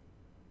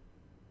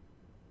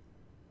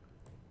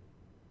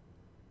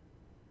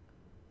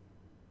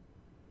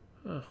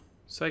 Oh,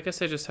 so I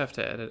guess I just have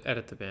to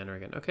edit the banner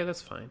again. Okay,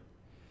 that's fine.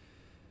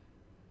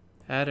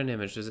 Add an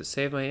image. Does it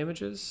save my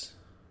images?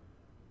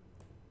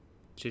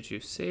 Did you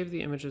save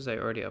the images I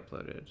already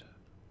uploaded?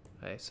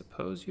 I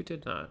suppose you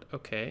did not.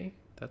 Okay,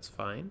 that's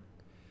fine.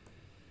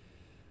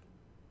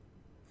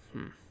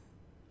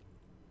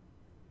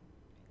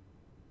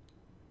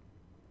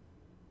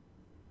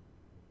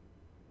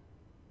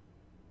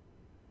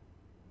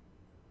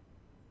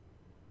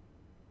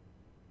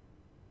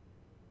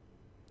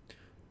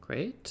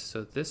 Great,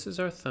 so this is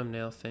our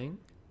thumbnail thing.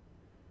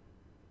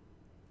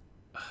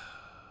 Oh,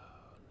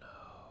 no.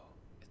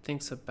 It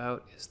thinks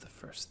about is the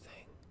first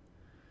thing.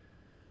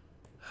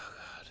 Oh,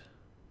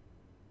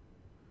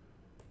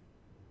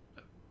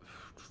 God.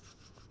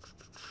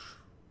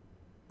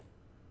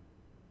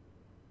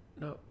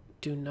 No,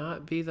 do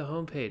not be the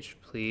homepage,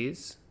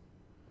 please.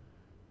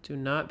 Do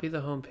not be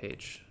the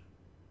homepage.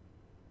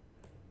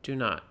 Do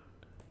not.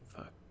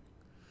 Fuck.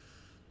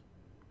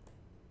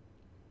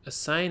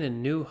 Assign a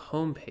new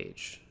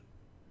homepage.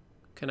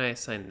 Can I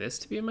assign this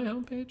to be my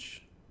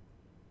homepage?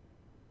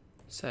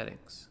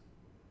 Settings.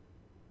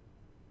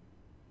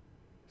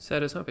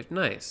 Set as homepage.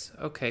 Nice.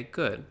 Okay,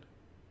 good.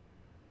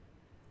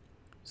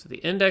 So the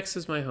index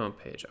is my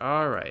homepage.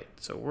 All right.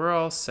 So we're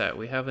all set.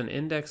 We have an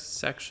index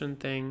section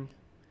thing.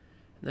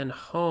 And then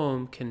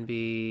home can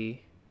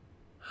be...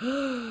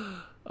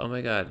 Oh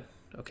my God.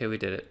 Okay, we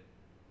did it.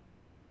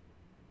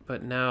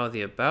 But now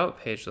the about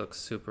page looks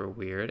super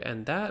weird,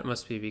 and that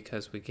must be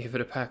because we gave it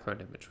a background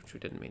image, which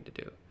we didn't mean to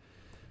do.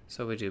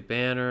 So we do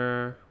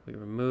banner, we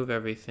remove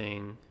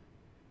everything,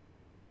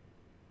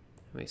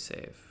 and we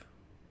save.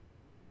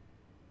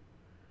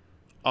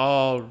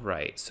 All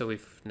right, so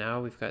now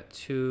we've got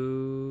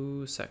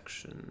two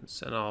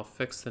sections, and I'll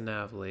fix the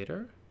nav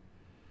later.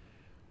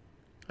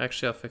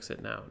 Actually, I'll fix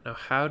it now. Now,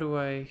 how do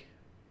I...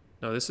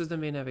 No, this is the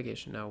main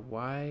navigation. Now,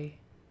 why...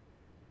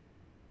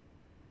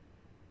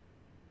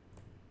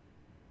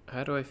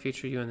 How do I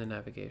feature you in the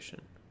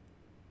navigation?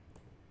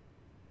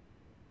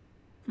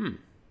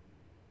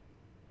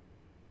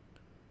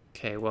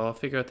 Okay, well, I'll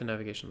figure out the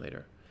navigation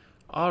later.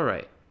 All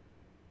right.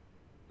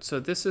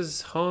 So this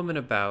is home and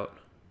about.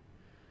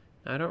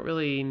 I don't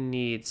really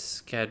need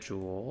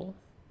schedule.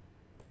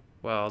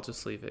 Well, I'll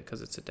just leave it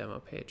because it's a demo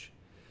page.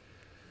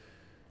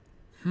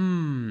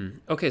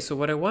 Okay, so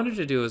what I wanted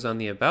to do is on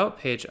the about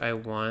page, I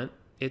want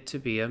it to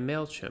be a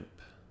MailChimp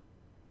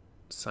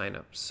sign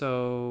up.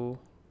 So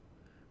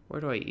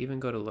where do I even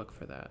go to look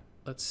for that?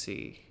 Let's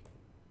see.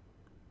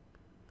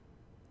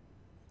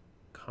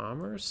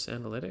 Commerce,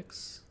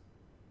 analytics.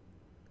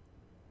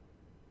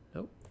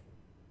 Nope.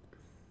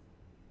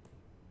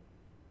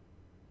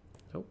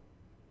 Nope.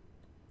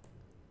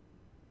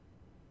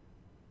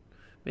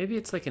 Maybe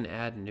it's like an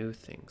add new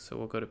thing. So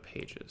we'll go to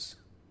pages.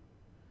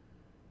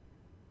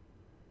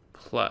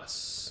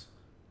 Plus.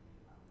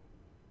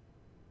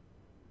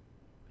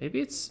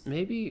 Maybe it's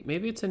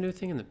a new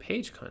thing in the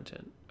page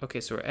content. Okay,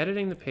 so we're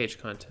editing the page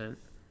content.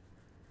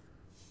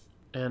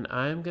 And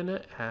I'm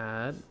gonna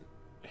add,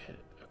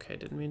 okay,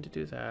 didn't mean to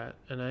do that.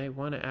 And I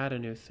want to add a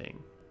new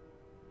thing.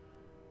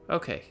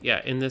 Okay,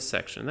 yeah, in this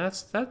section.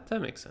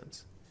 That makes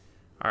sense.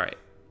 All right.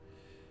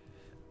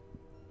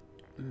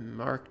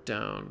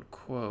 Markdown,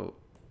 quote,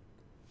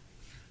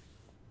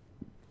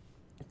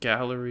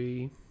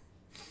 gallery,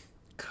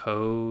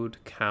 code,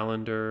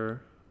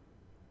 calendar,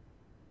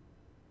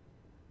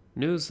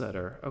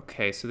 newsletter.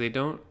 Okay, so they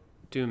don't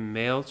do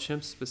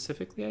MailChimp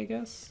specifically, I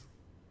guess?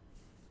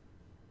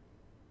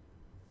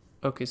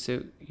 Okay,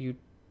 so you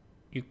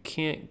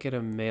can't get a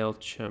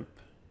MailChimp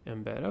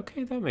embed.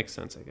 Okay, that makes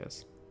sense, I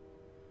guess.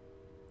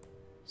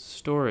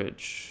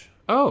 Storage.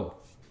 Oh,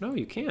 no,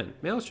 you can.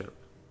 MailChimp.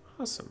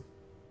 Awesome.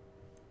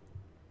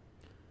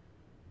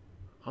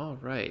 All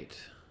right.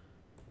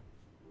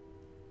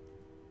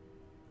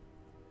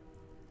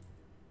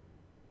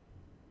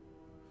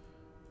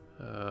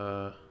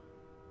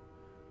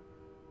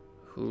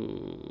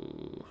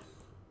 Who?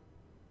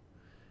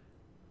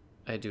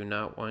 I do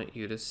not want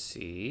you to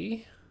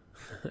see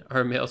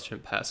our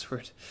MailChimp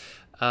password.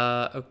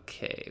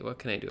 Okay, what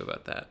can I do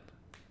about that?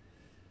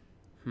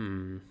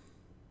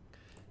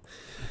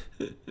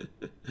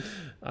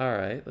 All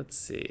right, let's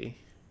see.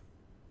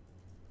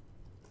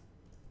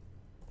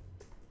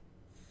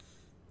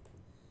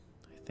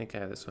 I think I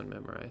have this one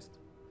memorized.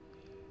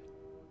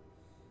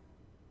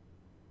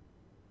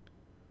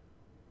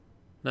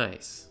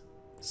 Nice.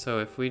 So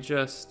if we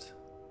just...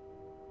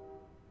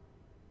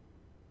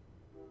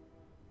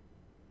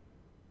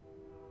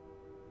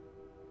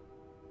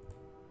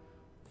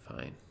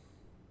 Fine.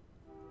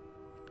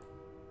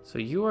 So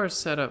you are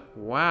set up.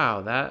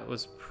 Wow, that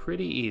was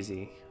pretty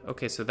easy.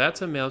 Okay, so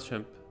that's a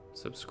MailChimp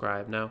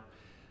subscribe. Now,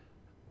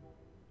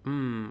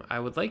 I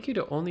would like you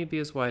to only be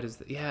as wide as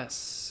the...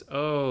 Yes.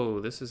 Oh,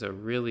 this is a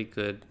really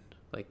good,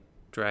 like,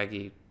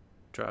 draggy,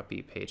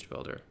 droppy page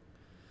builder.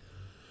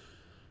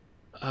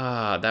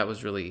 Ah, that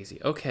was really easy.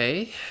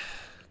 Okay,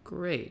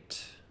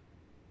 great.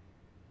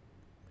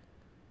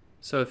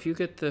 So if you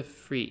get the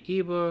free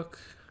ebook,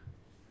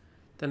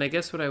 then I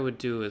guess what I would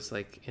do is,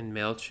 like, in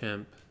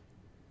MailChimp,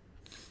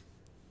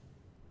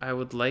 I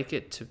would like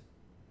it to,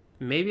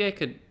 maybe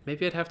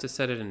I'd have to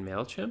set it in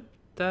MailChimp.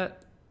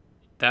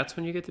 That's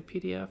when you get the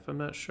PDF. I'm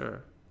not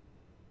sure.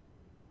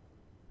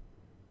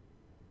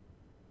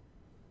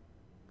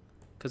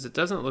 Because it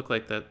doesn't look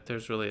like that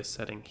there's really a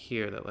setting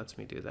here that lets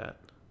me do that.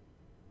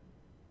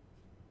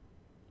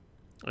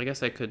 I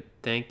guess I could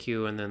thank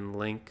you and then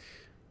link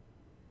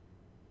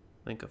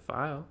a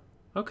file.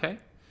 Okay.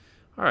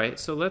 All right.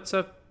 So let's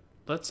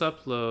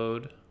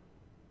upload.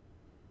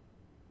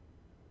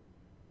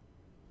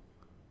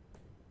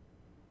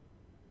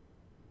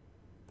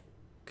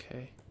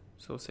 Okay.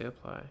 So we'll say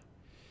apply.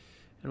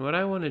 And what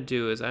I want to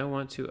do is I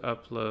want to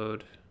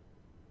upload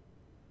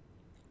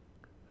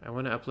a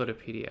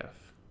PDF.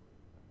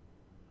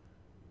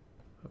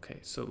 Okay.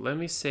 So let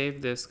me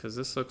save this because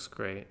this looks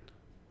great.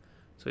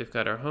 So we've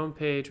got our home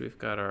page, we've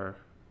got our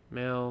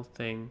mail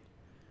thing.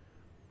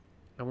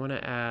 I want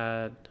to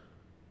add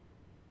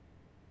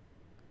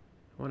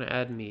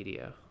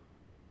media.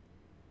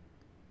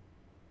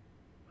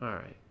 All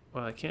right.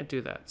 Well, I can't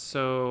do that.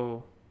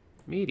 So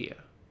media.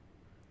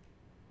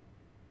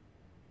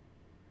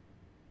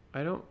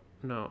 I don't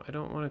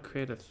want to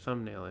create a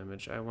thumbnail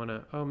image. I want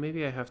to, oh,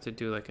 maybe I have to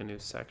do like a new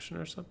section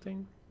or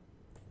something.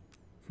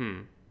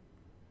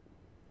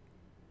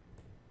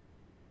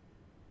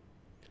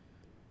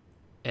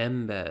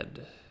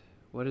 Embed.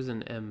 What is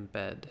an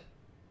embed?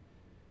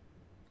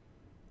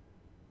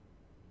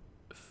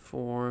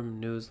 Form,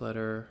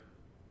 newsletter,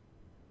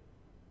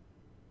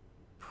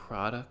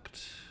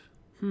 product.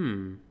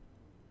 Can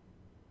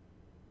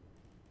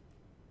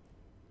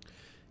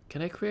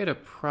I create a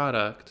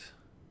product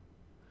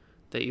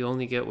that you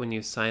only get when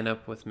you sign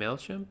up with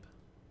MailChimp?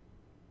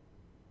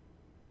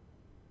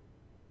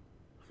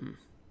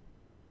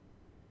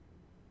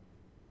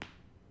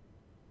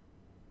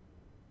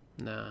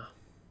 Nah.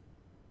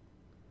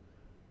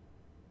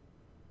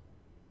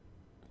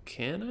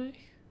 Can I?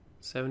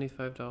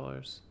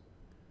 $75.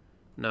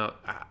 No,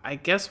 I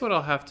guess what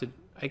I'll have to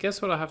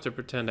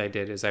pretend I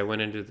did is I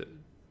went into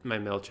my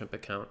MailChimp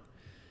account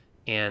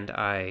and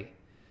I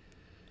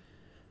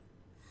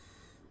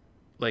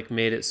like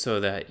made it so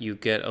that you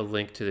get a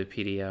link to the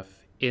PDF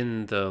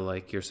in the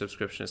like your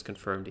subscription is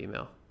confirmed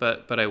email.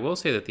 But I will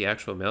say that the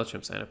actual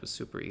MailChimp sign up is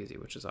super easy,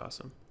 which is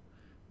awesome.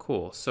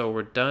 Cool. So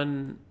we're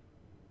done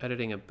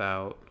editing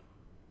about,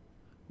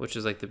 which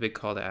is like the big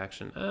call to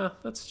action.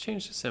 Let's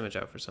change this image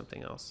out for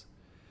something else.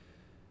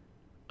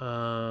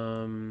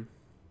 Something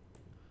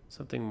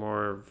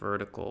more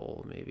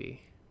vertical,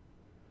 maybe.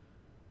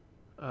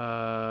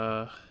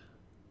 Let's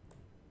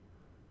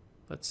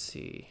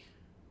see.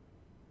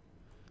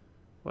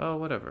 Well,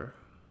 whatever.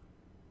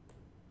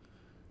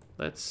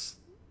 Let's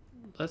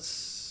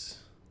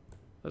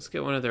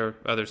get one of their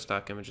other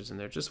stock images in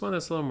there. Just one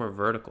that's a little more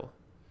vertical,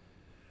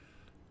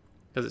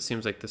 because it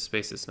seems like the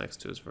space it's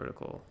next to is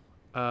vertical.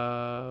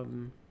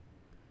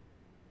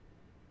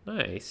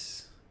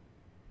 Nice.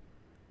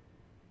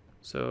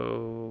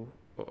 So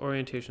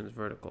orientation is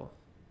vertical.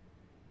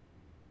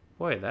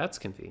 Boy, that's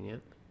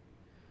convenient.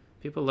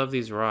 People love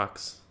these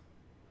rocks.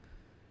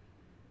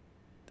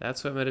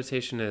 That's what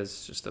meditation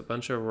is. Just a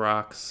bunch of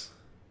rocks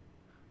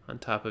on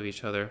top of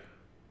each other.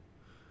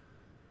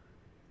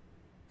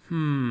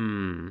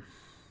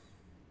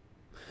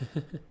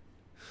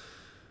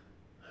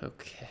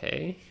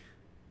 Okay.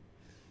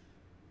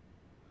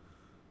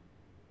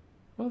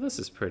 Well, this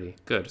is pretty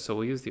good. So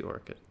we'll use the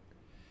orchid.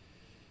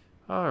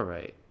 All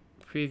right.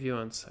 Preview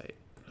on site.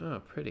 Oh,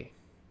 pretty.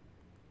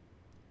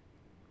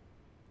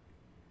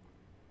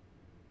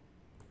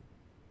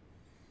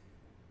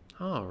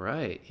 All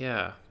right.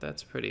 Yeah,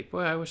 that's pretty.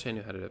 Boy, I wish I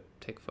knew how to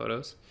take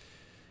photos.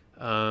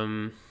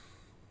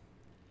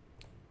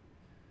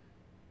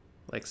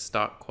 Like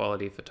stock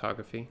quality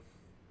photography.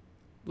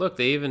 Look,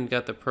 they even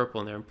got the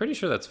purple in there. I'm pretty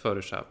sure that's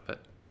Photoshop,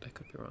 but I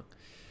could be wrong.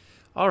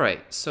 All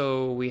right,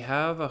 so we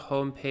have a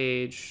home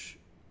page,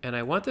 and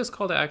I want this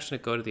call to action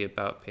to go to the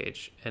About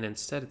page, and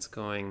instead it's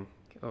going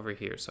over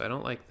here, so I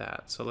don't like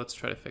that. So let's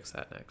try to fix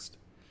that next.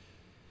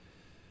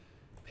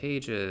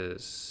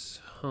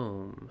 Pages,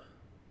 home.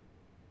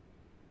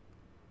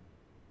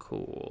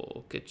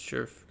 Cool. Get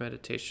your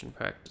meditation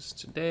practice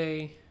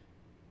today.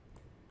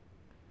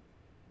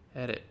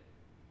 Edit.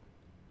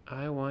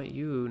 I want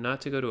you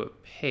not to go to a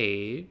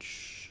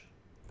page.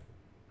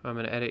 I'm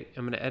gonna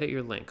edit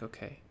your link.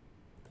 Okay.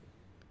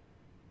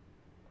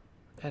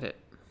 Edit.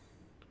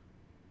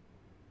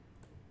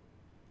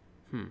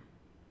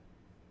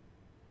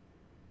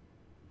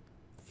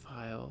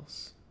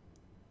 Files.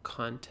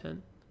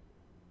 Content.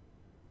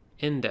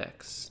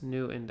 Index.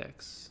 New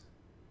index.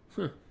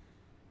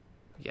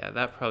 Yeah,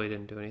 that probably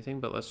didn't do anything,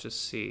 but let's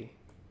just see.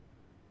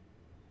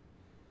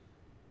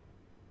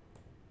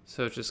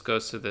 So it just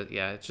goes to the,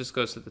 it just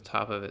goes to the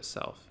top of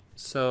itself.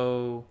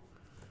 So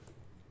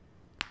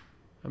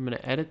I'm going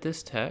to edit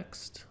this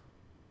text.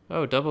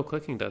 Oh, double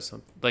clicking does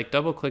something. Like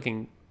double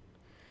clicking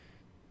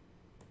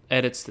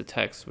edits the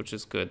text, which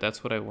is good.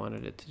 That's what I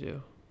wanted it to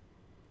do.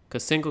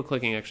 Because single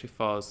clicking actually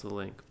follows the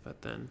link,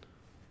 but then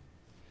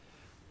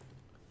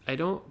I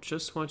don't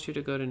just want you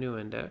to go to new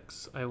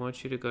index. I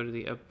want you to go to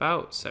the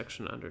About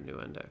section under new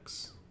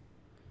index.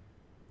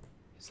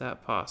 Is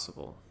that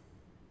possible?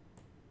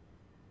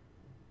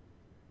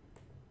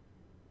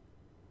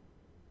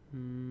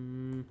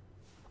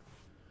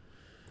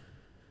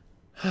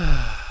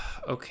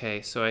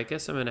 Okay, so I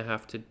guess I'm going to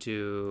have to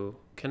do...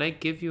 Can I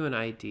give you an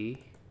ID?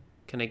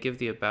 Can I give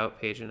the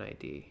About page an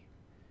ID?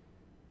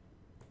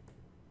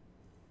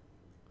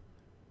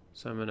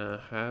 So I'm going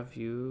to have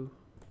you...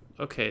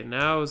 Okay,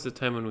 now is the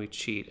time when we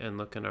cheat and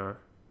look in our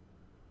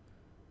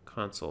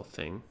console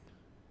thing.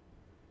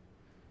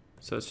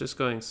 So it's just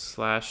going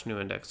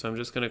 /new index. So I'm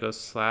just going to go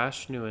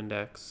 /new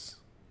index.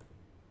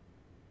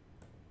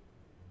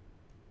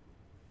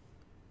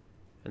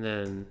 And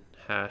then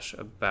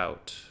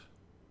 #about.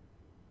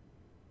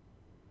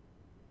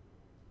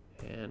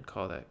 And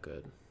call that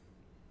good.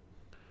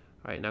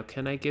 All right, now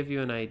can I give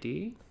you an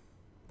ID?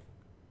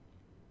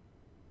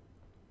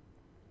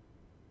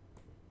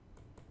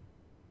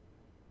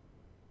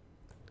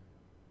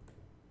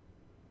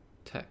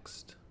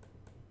 Text.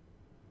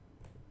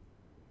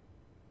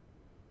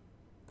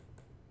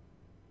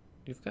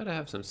 You've got to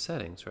have some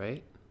settings,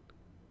 right?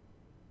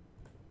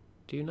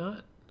 Do you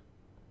not?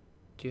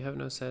 Do you have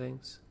no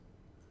settings?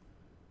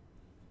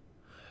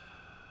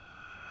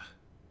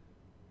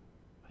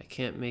 I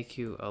can't make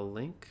you a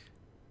link.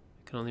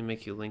 I can only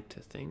make you link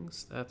to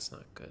things. That's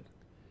not good.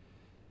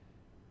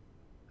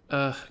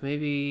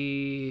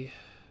 Maybe...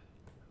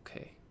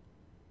 Okay.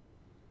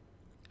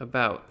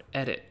 About.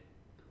 Edit.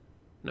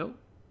 Nope.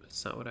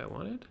 That's not what I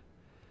wanted.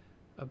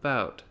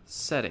 About.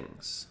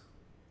 Settings.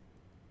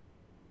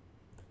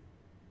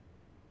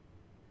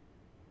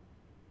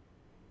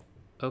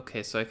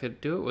 Okay, so I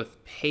could do it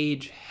with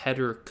page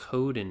header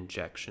code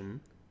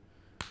injection.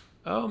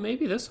 Oh,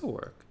 maybe this will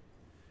work.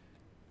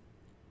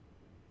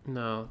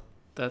 No,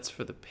 that's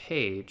for the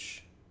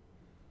page.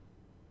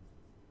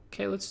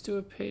 Okay, let's do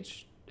a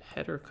page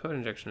header code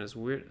injection. Is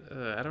weird.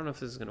 I don't know if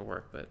this is gonna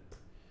work, but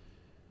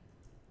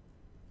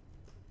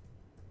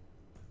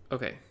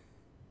okay.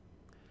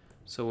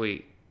 So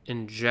we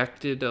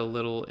injected a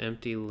little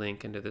empty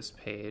link into this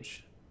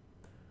page.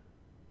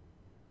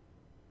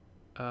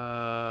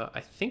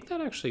 I think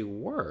that actually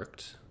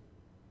worked.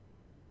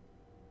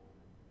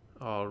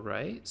 All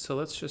right, so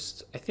let's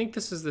just, I think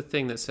this is the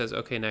thing that says,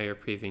 okay, now you're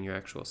previewing your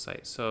actual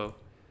site. So,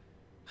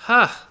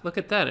 look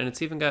at that. And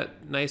it's even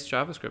got nice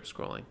JavaScript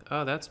scrolling.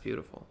 Oh, that's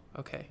beautiful.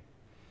 Okay.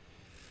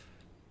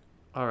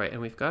 All right, and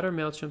we've got our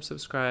MailChimp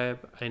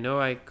subscribe. I know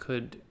I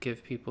could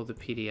give people the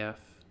PDF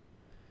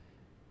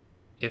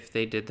if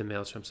they did the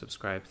MailChimp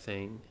subscribe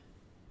thing.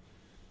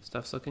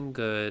 Stuff's looking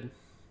good.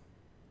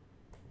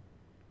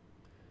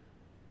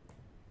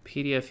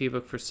 PDF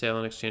ebook for sale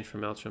in exchange for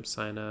MailChimp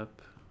sign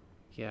up.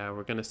 Yeah,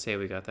 we're going to say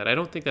we got that. I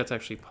don't think that's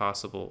actually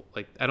possible.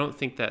 Like, I don't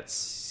think that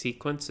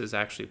sequence is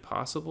actually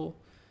possible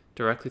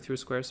directly through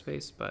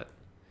Squarespace, but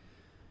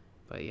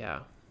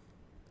yeah.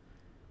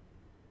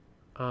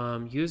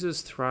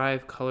 Uses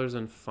Thrive colors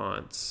and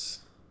fonts.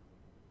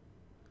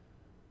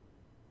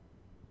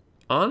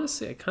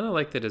 Honestly, I kind of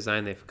like the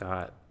design they've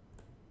got.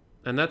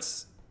 And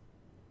that's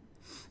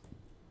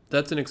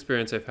an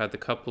experience I've had the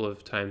couple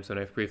of times when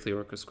I've briefly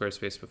worked with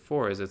Squarespace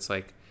before, is it's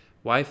like,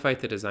 why fight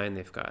the design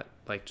they've got?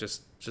 Like,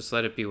 just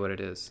let it be what it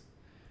is.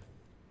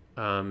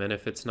 And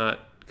if it's not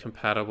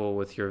compatible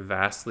with your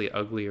vastly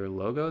uglier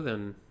logo,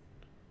 then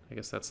I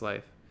guess that's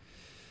life.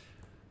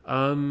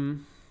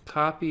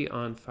 Copy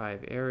on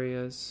 5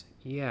 areas.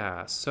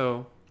 Yeah,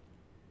 so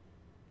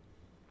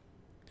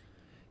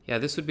yeah,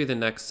 this would be the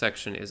next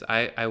section. Is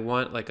I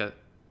want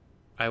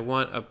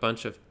a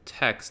bunch of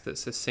text that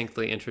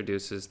succinctly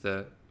introduces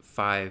the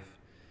 5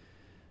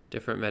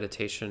 different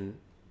meditation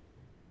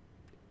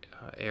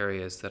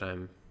areas that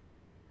I'm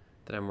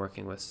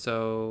working with.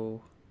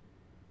 So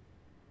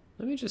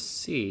let me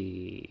just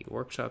see,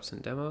 workshops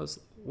and demos.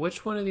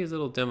 Which one of these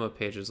little demo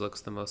pages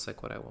looks the most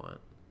like what I want?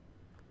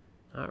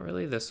 Not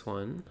really this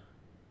one.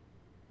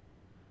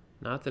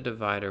 Not the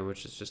divider,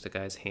 which is just a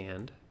guy's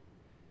hand.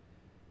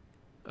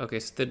 Okay,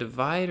 so the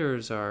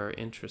dividers are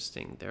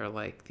interesting. They're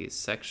like these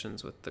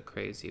sections with the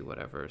crazy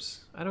whatevers.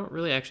 I don't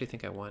really actually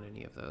think I want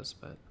any of those,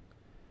 but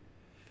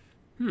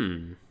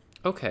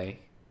okay.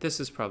 This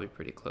is probably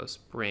pretty close.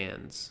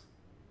 Brands.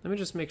 Let me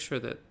just make sure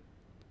that...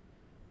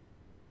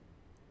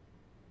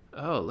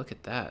 Oh, look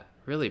at that.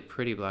 Really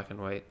pretty black and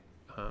white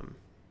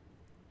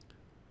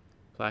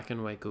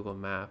Google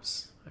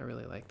Maps. I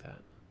really like that.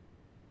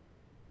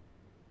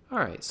 All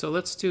right, so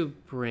let's do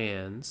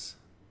brands.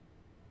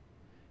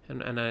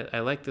 And I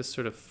like this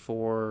sort of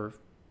 4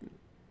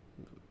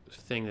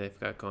 thing they've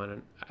got going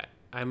on.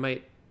 I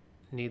might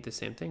need the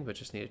same thing, but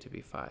just need it to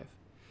be 5.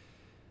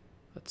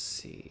 Let's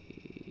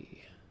see.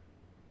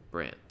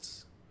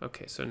 Brands.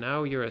 Okay, so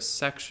now you're a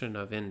section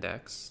of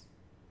index.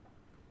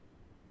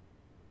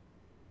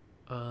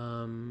 Maybe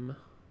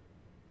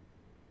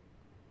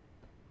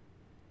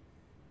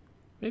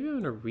I'm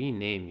going to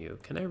rename you.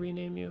 Can I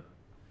rename you?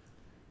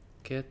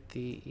 Get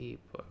the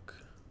ebook.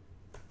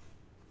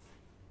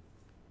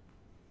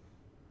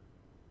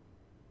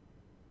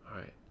 All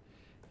right.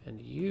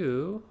 And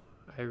you,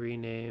 I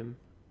rename.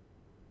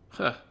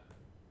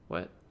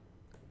 What?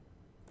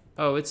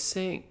 Oh, it's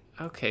saying,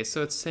 okay,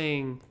 so it's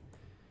saying,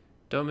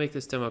 don't make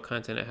this demo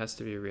content, it has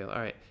to be real. All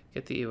right,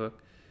 get the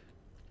ebook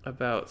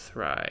about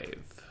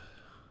Thrive.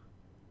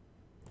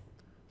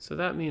 So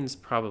that means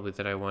probably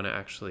that I want to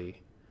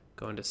actually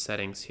go into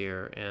settings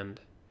here and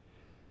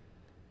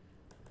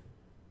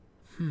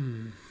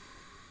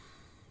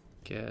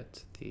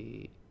get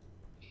the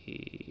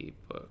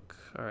ebook.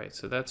 All right,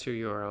 so that's your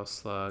URL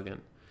slug, and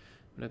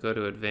I'm going to go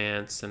to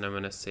advanced and I'm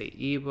going to say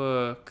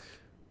ebook.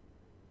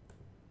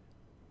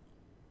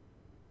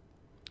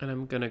 And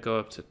I'm going to go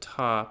up to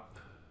top,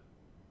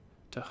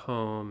 to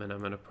home, and I'm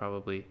going to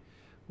probably,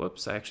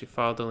 whoops, I actually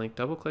followed the link,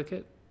 double click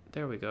it.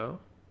 There we go.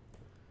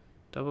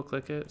 Double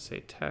click it, say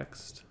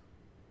text.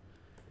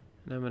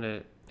 And I'm going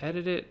to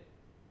edit it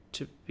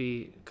to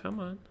be,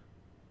 come on.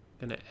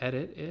 I'm going to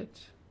edit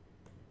it.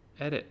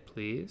 Edit,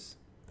 please.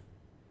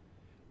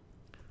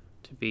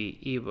 To be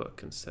ebook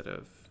instead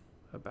of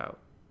about.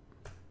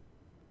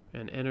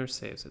 And enter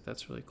saves it.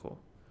 That's really cool.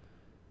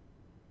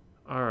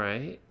 All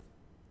right.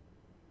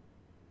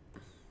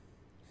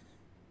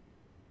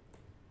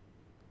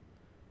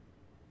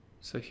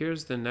 So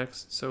here's the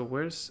next, so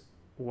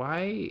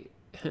why,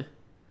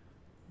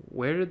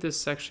 where did this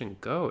section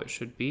go? It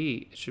should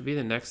be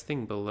the next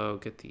thing below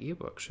get the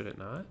ebook, should it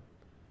not?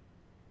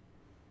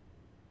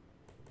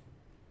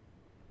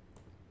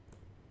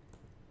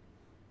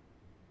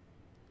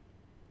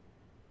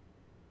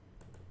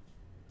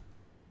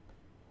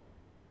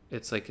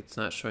 It's like it's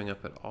not showing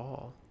up at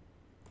all.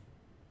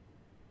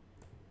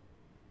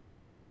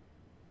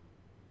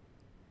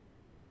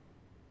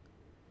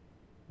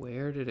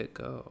 Where did it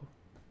go?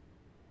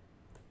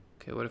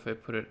 Okay, what if I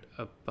put it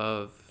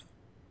above?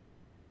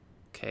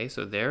 Okay,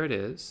 so there it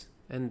is.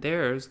 And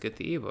there's get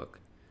the ebook.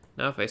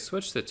 Now if I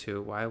switch the two,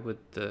 why would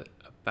the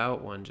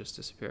about one just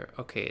disappear?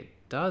 Okay,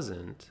 it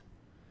doesn't.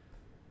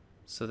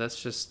 So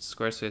that's just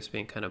Squarespace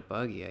being kind of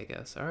buggy, I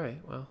guess. All right,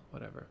 well,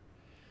 whatever.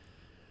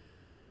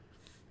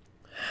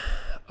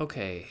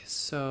 Okay,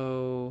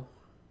 so...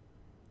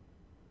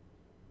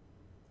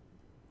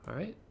 All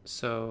right,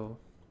 so...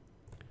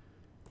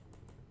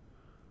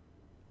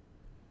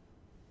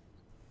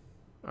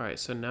 All right,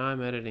 so now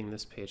I'm editing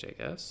this page, I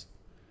guess.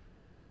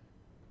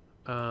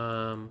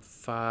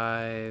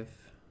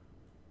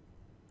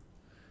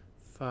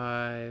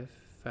 Five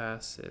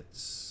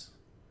facets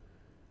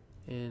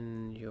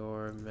in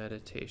your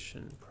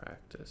meditation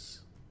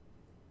practice.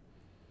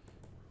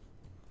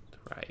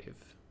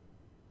 Thrive.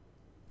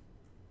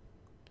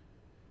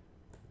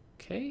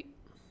 Okay.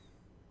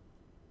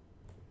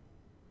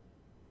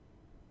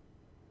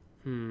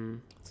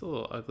 It's a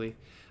little ugly.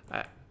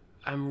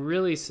 I'm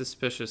really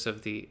suspicious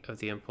of the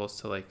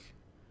impulse to like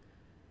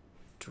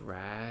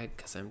drag,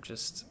 because I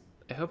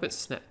hope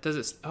it does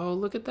it. Oh,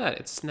 look at that!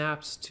 It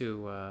snaps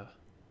to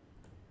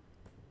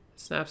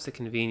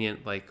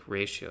convenient like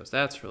ratios.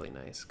 That's really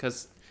nice,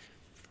 because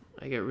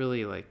I get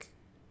really like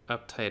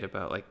uptight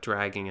about like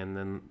dragging, and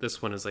then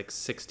this one is like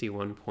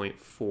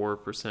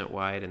 61.4%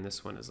 wide, and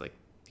this one is like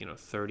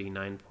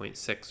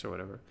 39.6 or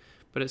whatever.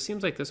 But it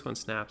seems like this one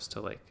snaps to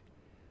like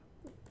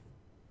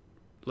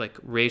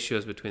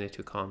ratios between the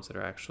two columns that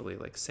are actually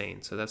like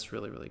sane. So that's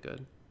really, really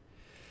good.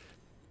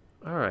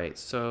 All right,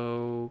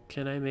 so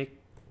can I make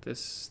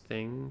this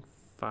thing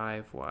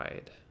 5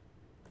 wide?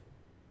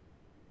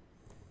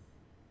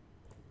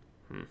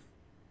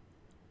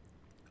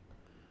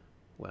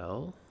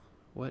 Well,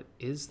 what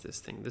is this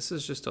thing? This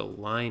is just a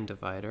line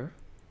divider.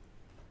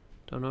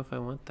 Don't know if I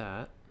want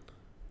that.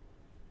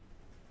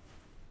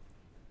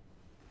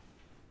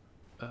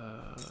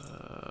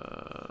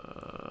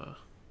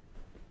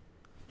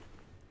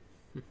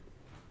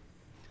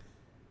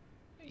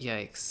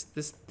 Yikes.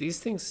 These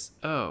things,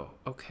 oh,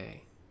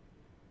 okay.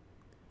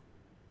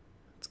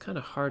 It's kind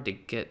of hard to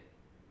get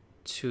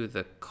to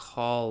the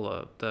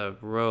the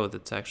row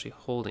that's actually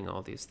holding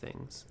all these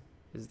things.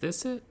 Is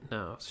this it?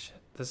 No, shit.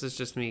 This is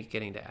just me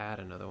getting to add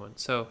another one.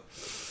 So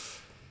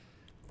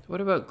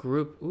what about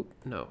group? Oop,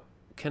 no.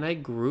 Can I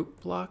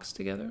group blocks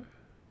together?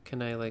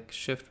 Can I like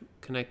shift?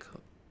 Can I?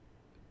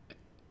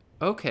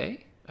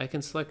 Okay, I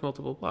can select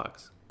multiple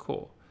blocks.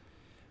 Cool.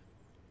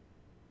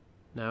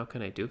 Now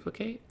can I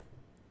duplicate?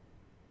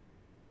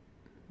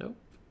 Nope.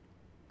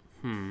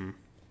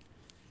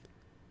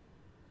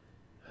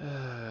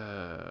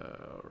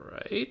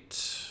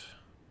 Right.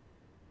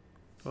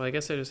 Well, I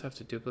guess I just have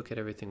to duplicate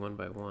everything one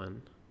by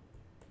one.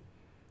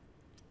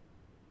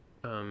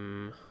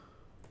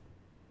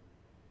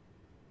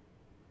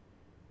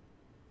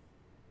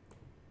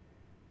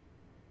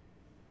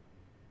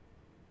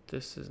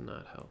 This is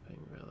not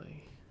helping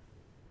really.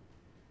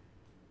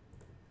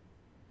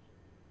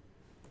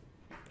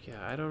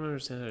 Yeah, I don't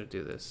understand how to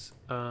do this.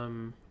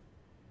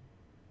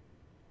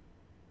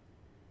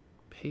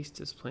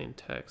 Paste as plain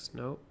text.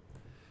 Nope.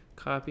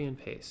 Copy and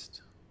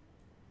paste.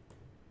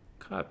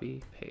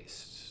 Copy,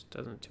 paste.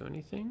 Doesn't do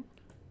anything.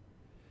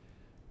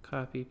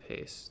 Copy,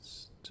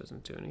 paste.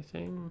 Doesn't do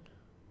anything.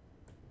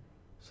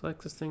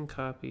 Select this thing,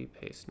 copy,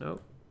 paste.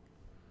 Nope.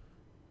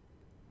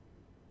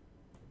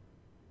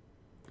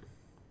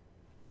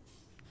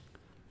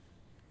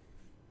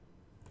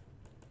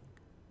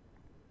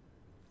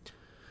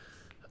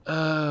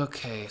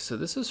 Okay, so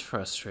this is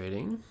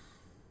frustrating.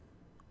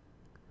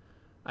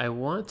 I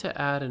want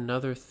to add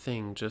another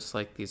thing just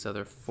like these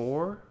other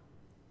 4,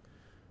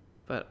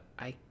 but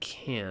I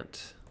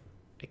can't.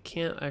 I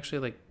can't actually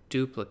like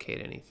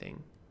duplicate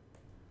anything.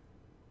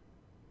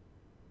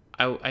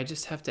 I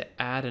just have to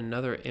add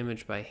another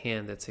image by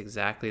hand that's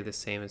exactly the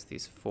same as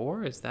these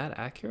 4. Is that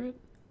accurate?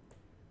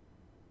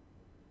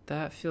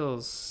 That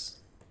feels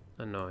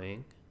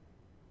annoying.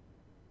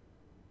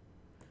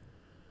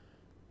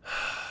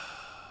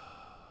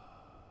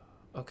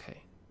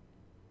 Okay.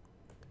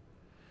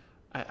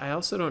 I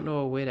also don't know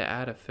a way to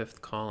add a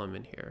 5th column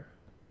in here.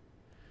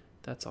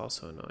 That's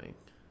also annoying.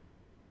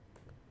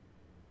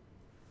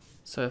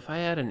 So if I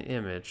add an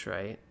image,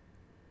 right?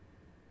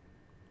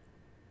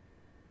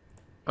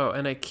 Oh,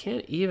 and I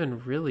can't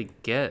even really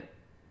get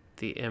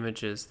the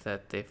images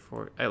that I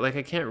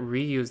can't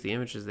reuse the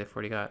images they've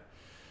already got.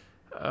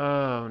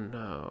 Oh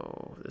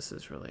no, this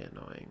is really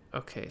annoying.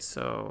 Okay,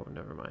 so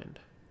never mind.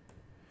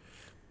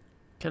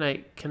 Can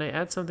I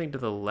add something to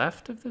the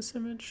left of this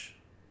image?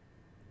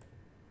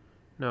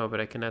 No,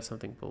 but I can add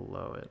something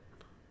below it.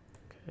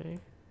 Okay.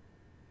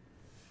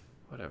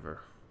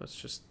 Whatever. Let's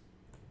just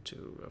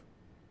do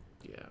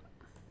yeah.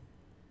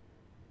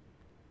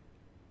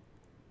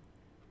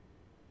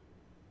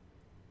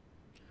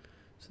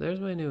 So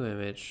there's my new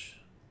image.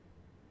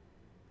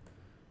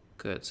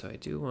 Good, so I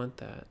do want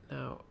that.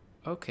 Now,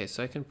 okay,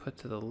 so I can put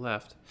to the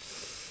left.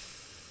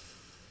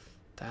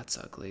 That's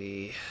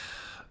ugly.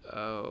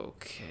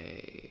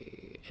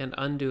 Okay. And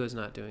undo is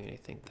not doing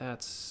anything.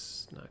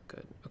 That's not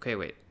good. Okay,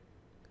 wait.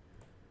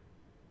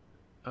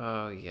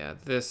 Oh, yeah,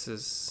 this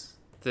is,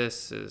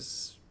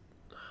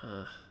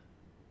 huh.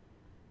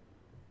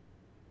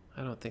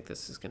 I don't think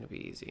this is going to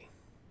be easy.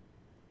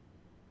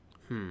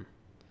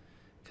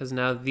 Because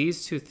now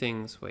these two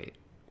things, wait,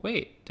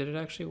 did it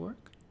actually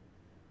work?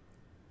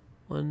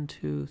 1,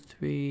 2,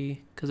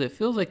 3, because it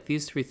feels like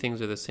these three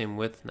things are the same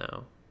width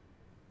now.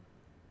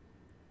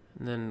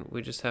 And then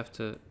we just have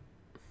to,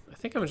 I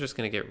think I'm just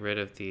going to get rid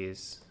of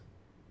these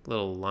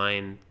little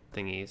line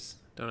thingies.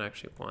 Don't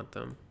actually want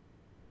them.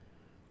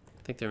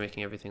 I think they're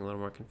making everything a little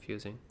more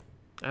confusing.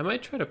 I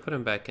might try to put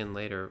them back in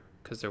later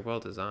because they're well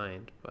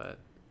designed, but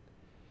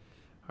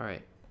all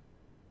right.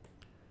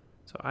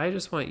 So I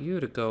just want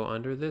you to go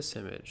under this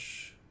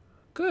image.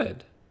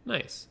 Good,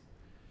 nice.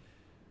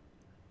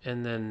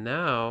 And then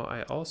now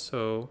I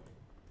also,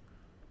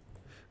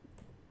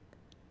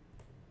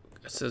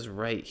 it says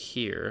right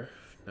here.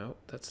 Nope,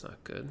 that's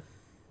not good.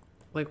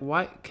 Like,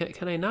 why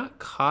can I not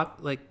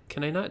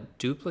can I not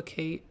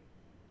duplicate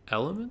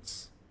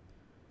elements?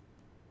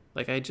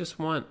 Like, I just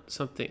want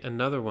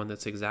another one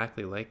that's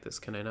exactly like this.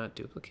 Can I not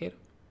duplicate them?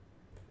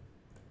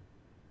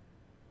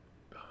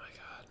 Oh my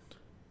God.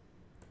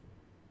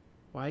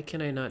 Why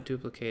can I not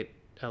duplicate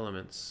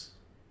elements?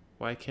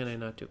 Why can't I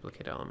not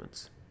duplicate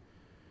elements?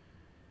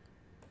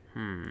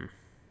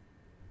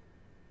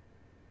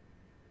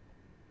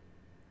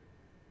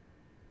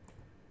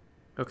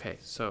 Okay,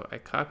 so I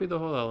copy the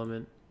whole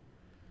element.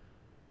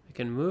 I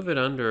can move it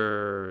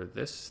under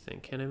this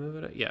thing. Can I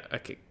move it? Yeah, I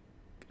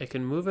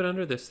can move it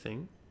under this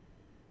thing.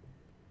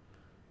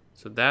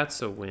 So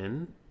that's a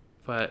win,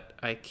 but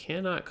I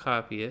cannot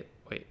copy it.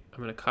 Wait, I'm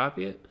going to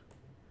copy it.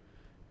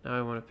 Now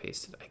I want to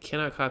paste it. I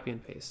cannot copy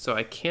and paste. So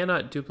I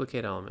cannot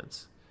duplicate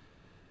elements.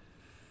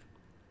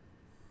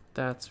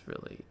 That's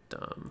really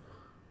dumb.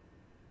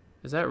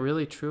 Is that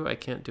really true? I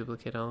can't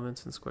duplicate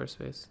elements in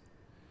Squarespace?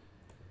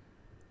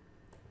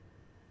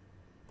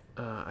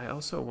 I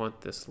also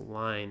want this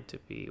line to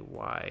be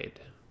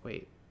wide.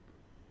 Wait.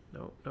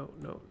 No.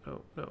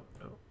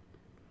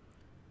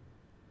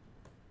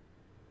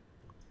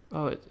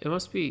 Oh, it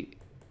must be,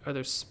 are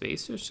there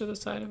spacers to the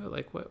side of it?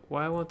 Like, what?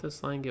 Why won't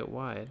this line get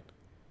wide?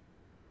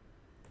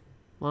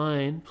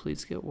 Line,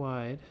 please get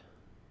wide.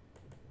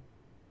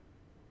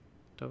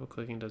 Double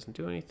clicking doesn't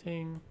do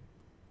anything.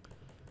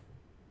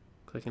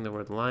 Clicking the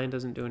word line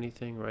doesn't do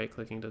anything. Right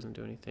clicking doesn't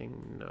do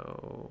anything.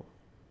 No.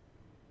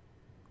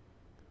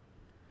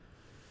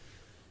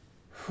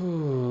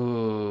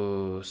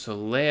 Whew. So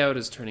layout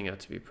is turning out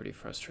to be pretty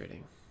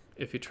frustrating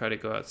if you try to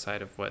go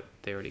outside of what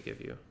they already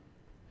give you.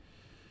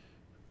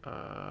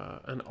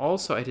 And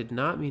also, I did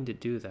not mean to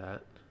do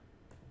that.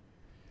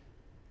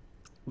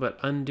 But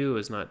undo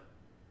is not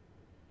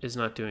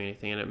doing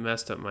anything, and it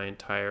messed up my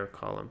entire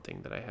column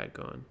thing that I had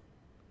going.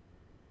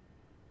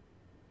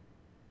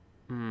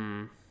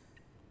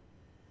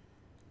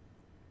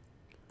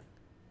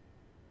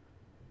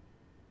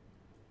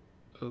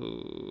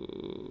 Ooh.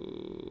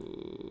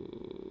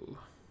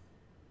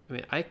 I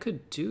mean, I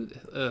could do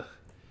this. Ugh.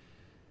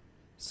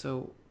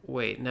 So,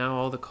 wait, now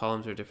all the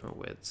columns are different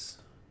widths.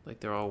 Like,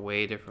 they're all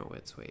way different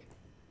widths. Wait.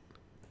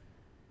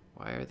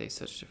 Why are they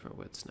such different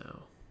widths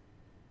now?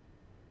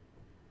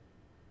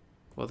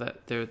 Well,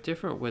 they're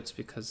different widths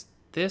because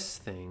this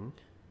thing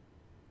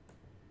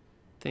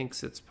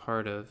thinks it's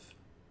part of...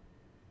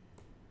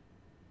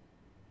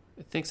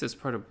 It thinks it's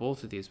part of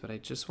both of these, but I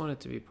just want it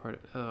to be part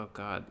of... Oh,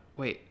 God.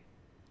 Wait.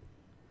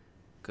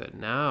 Good.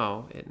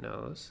 Now it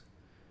knows.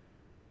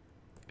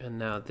 And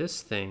now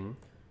this thing...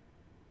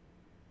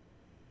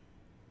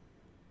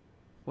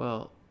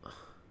 Well...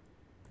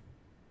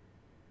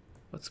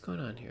 What's going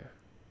on here?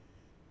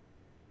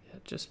 Yeah,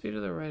 just be to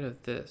the right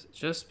of this.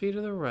 Just be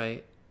to the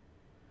right.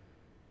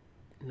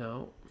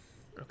 No.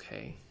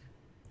 Okay.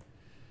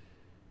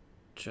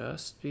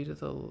 Just be to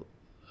the...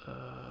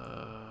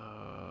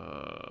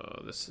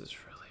 this is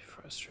really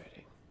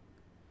frustrating.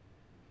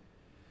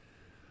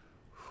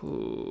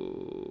 Ooh.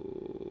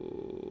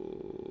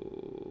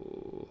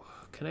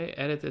 Can I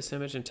edit this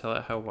image and tell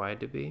it how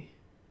wide to be?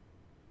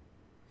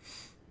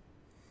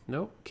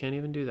 Nope, can't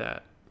even do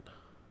that.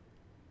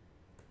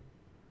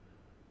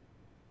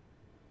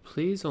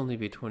 Please only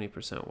be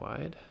 20%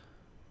 wide.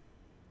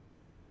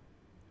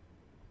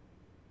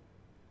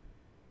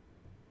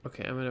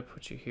 Okay, I'm gonna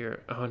put you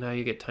here. Oh, now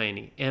you get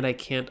tiny. And I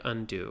can't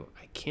undo.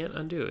 I can't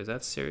undo. Is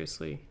that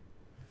seriously?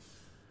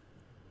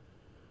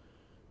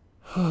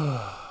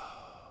 Why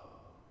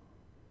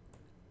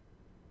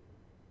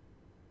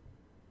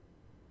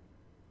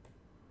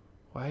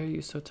are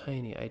you so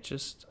tiny? I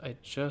just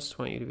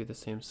want you to be the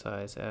same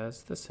size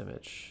as this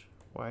image.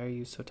 Why are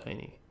you so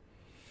tiny?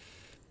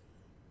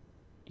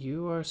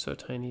 You are so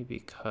tiny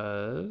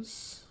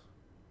because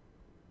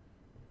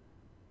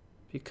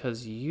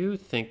you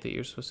think that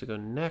you're supposed to go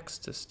next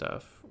to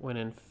stuff when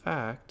in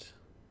fact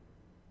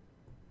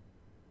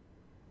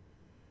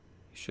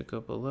you should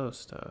go below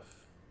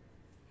stuff.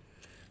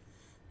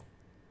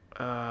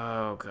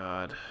 Oh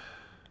God.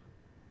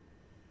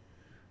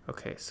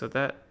 Okay, so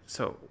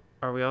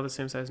are we all the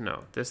same size?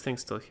 No, this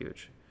thing's still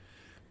huge.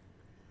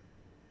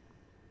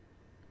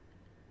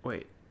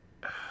 Wait.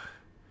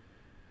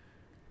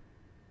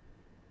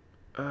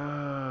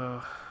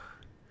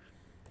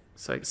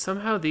 So like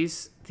somehow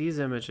these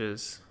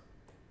images.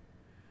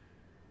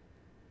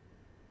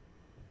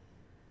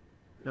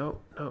 No.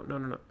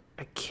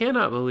 I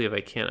cannot believe I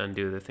can't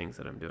undo the things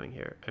that I'm doing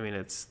here. I mean,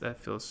 that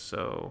feels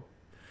so.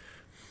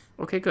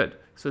 Okay, good.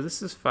 So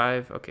this is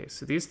 5. Okay,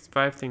 so these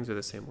 5 things are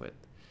the same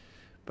width,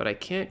 but I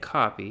can't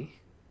copy.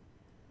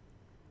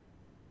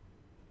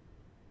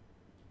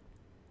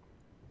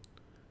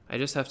 I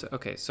just have to.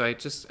 Okay, so I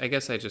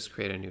guess I just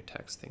create a new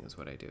text thing is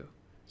what I do.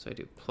 So I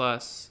do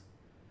plus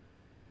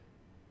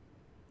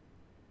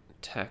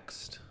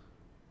text.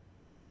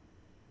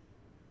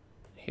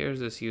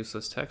 Here's this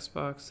useless text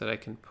box that I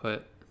can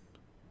put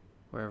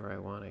wherever I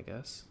want, I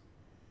guess.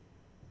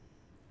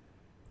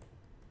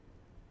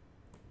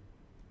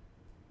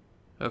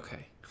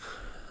 Okay.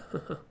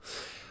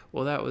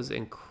 Well, that was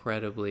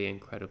incredibly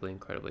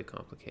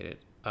complicated.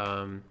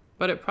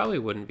 But it probably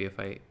wouldn't be if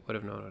I would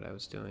have known what I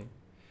was doing.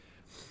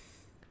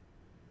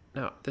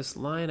 Now, this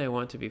line I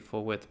want to be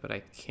full width, but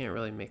I can't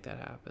really make that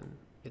happen,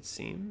 it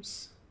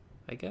seems,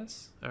 I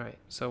guess. All right,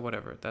 so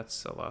whatever,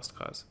 that's a lost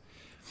cause.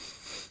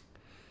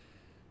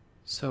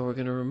 So we're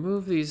gonna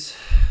remove these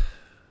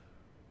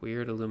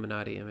weird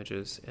Illuminati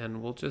images,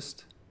 and we'll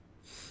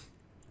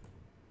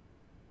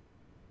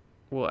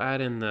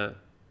add in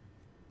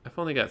I've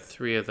only got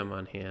 3 of them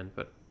on hand,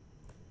 but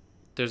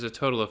there's a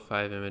total of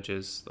 5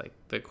 images like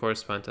that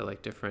correspond to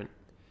like different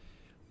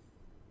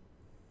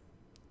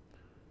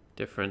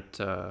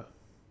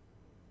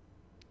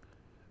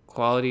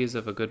qualities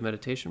of a good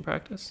meditation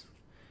practice,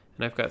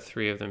 and I've got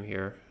 3 of them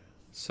here,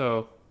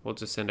 so we'll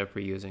just end up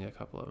reusing a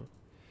couple of them.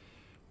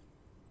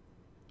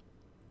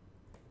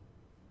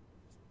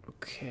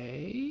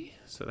 Okay,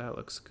 so that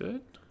looks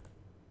good.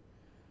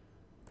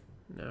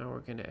 Now we're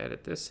going to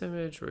edit this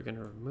image, we're going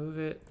to remove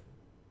it,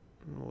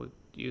 and we'll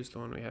use the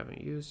one we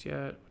haven't used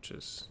yet, which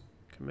is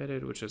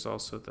committed, which is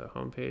also the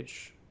home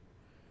page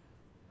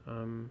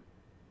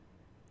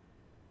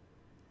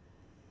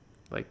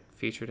like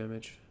featured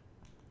image.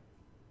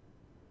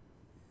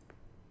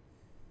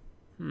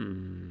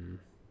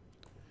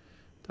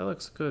 That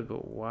looks good,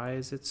 but why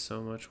is it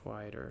so much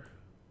wider?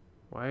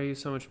 Why are you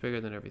so much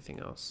bigger than everything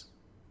else?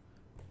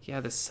 Yeah,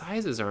 the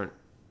sizes aren't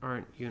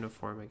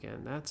uniform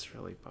again. That's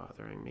really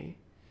bothering me.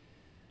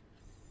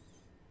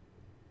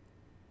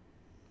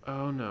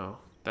 Oh no,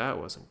 that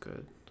wasn't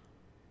good.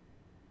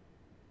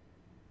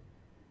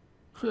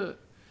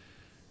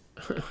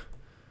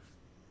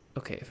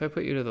 Okay, if I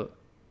put you to the...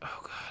 Oh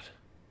god.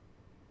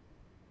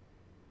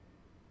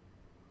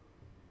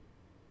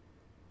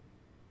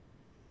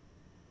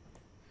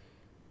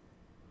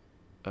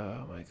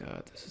 Oh my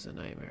god, this is a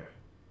nightmare.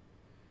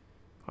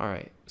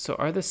 Alright, so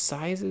are the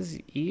sizes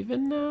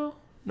even now?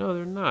 No,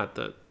 they're not.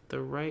 The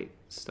right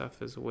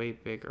stuff is way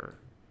bigger.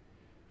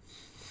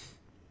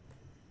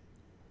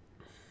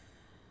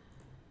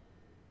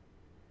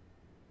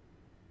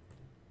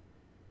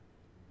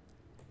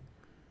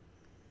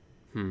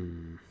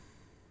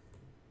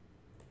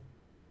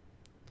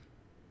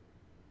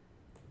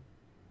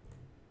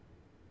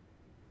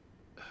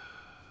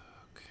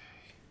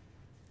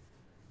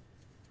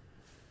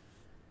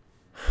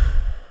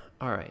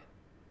 All right.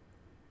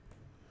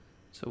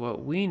 So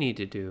what we need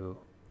to do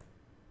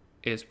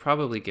is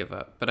probably give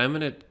up, but I'm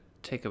going to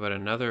take about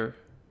another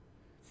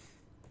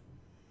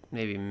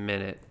maybe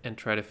minute and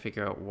try to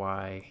figure out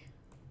why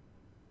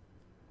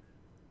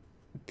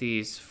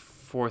these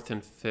 4th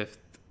and 5th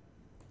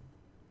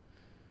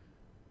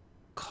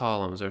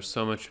columns are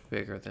so much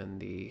bigger than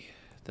the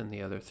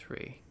other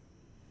 3.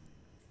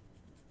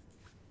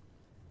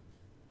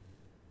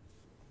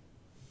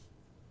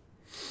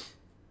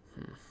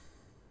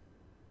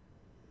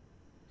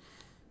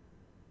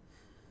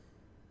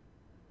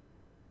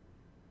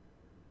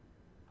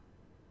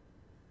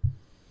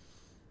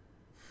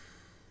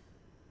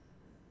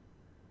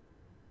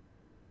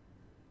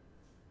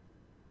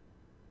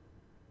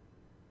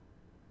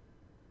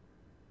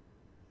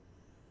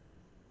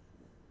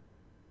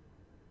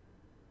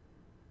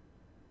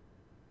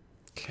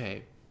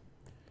 Okay.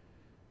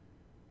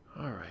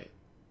 All right.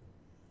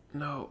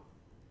 No.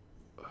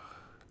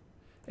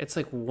 It's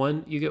like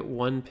you get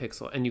 1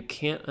 pixel and you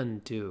can't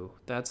undo.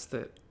 That's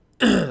the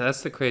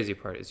that's the crazy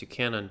part, is you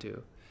can't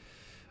undo.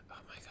 Oh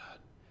my god.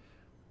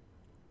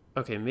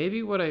 Okay,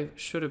 maybe what I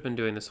should have been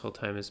doing this whole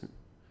time is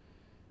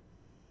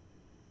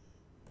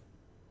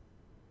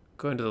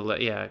going to the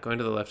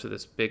left of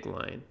this big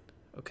line.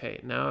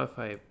 Okay, now if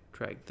I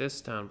drag this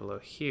down below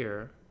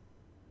here,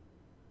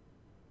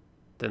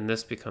 then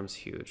this becomes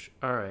huge.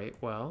 All right,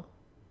 well,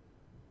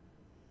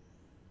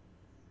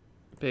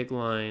 big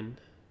line,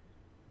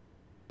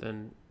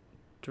 then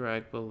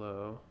drag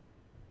below.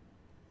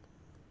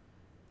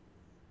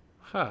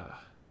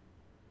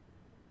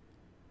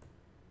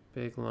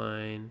 Big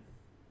line,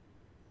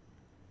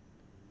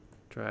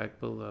 drag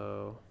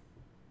below.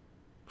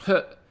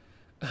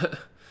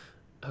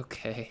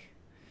 Okay.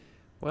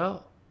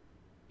 Well,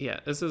 yeah,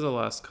 this is a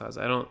lost cause.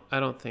 I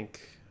don't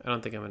think I'm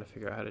going to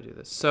figure out how to do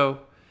this.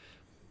 So,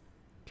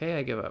 okay,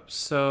 I give up.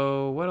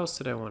 So, what else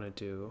did I want to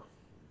do?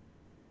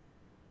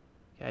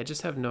 Yeah, I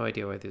just have no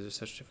idea why these are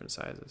such different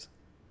sizes.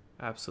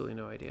 Absolutely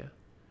no idea.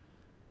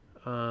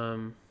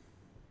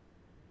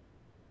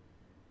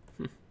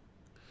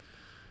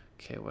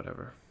 Okay,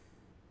 whatever.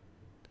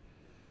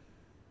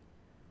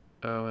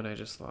 Oh, and I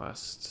just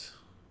lost.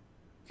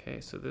 Okay,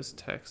 so this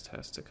text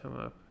has to come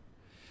up.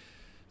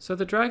 So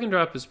the drag and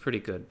drop is pretty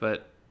good,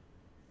 but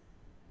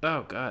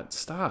oh God,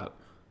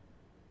 stop.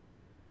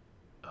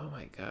 Oh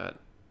my God.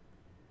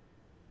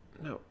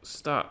 No,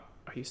 stop.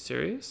 Are you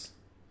serious?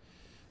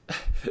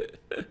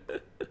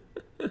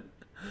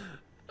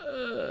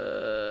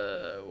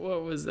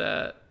 What was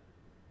that?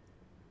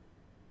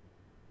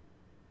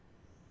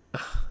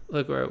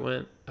 Look where it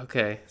went.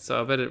 Okay,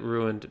 so I bet it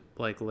ruined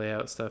like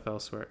layout stuff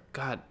elsewhere.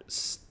 God.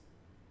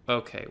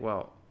 Okay,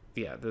 well,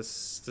 yeah,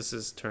 this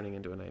is turning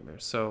into a nightmare.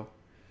 So,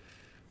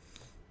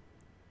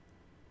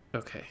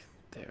 okay,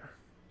 there.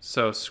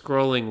 So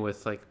scrolling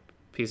with like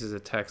pieces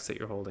of text that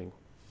you're holding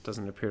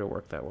doesn't appear to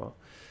work that well.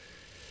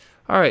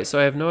 All right, so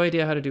I have no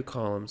idea how to do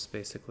columns,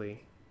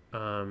 basically.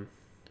 Am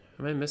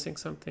I missing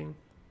something?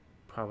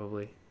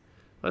 Probably.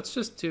 Let's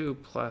just do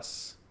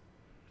plus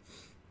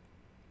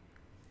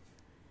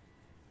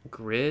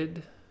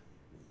grid.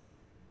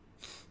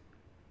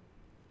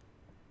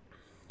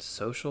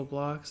 Social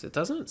blocks. It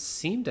doesn't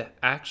seem to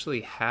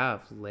actually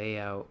have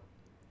layout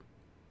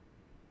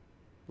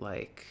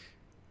like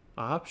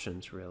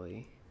options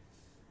really.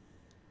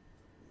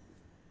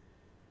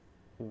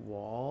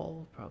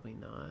 Wall, probably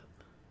not.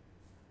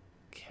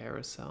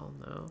 Carousel,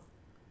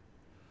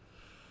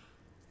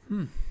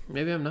 no.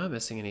 Maybe I'm not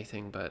missing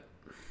anything, but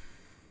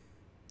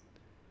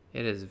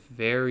it is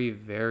very,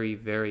 very,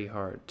 very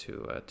hard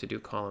to do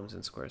columns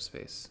in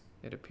Squarespace,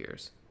 it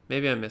appears.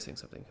 Maybe I'm missing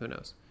something. Who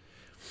knows?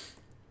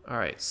 All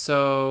right,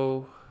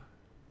 so,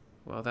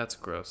 well, that's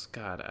gross.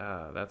 God,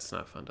 that's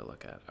not fun to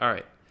look at. All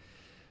right,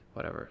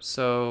 whatever.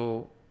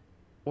 So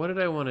what did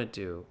I want to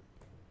do?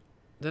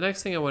 The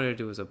next thing I wanted to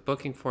do was a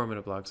booking form and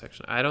a blog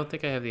section. I don't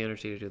think I have the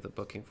energy to do the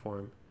booking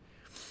form,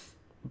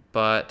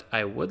 but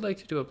I would like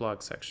to do a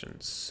blog section.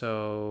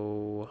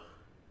 So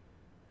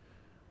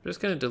I'm just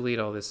going to delete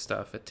all this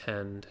stuff,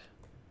 attend,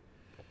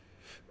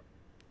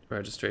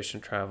 registration,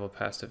 travel,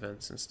 past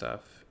events and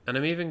stuff. And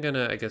I'm even going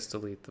to, I guess,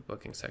 delete the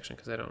booking section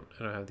because I don't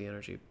have the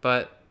energy.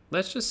 But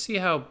let's just see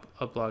how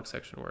a blog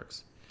section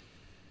works.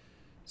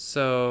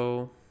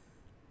 So,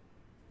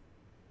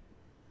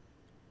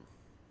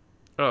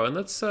 oh, and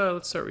let's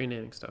start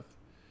renaming stuff.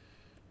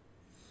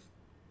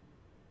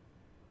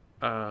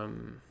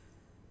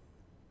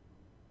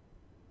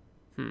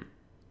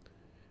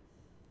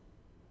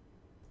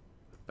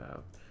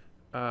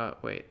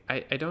 Wait,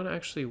 I don't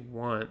actually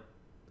want,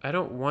 I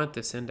don't want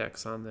this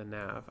index on the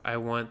nav. I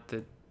want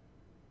the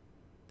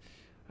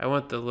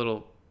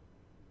little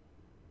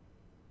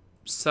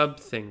sub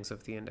things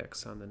of the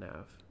index on the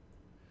nav.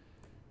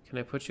 Can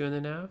I put you in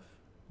the nav?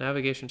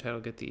 Navigation title,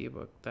 get the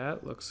ebook.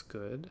 That looks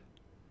good.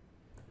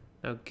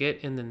 Now get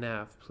in the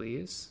nav,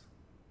 please.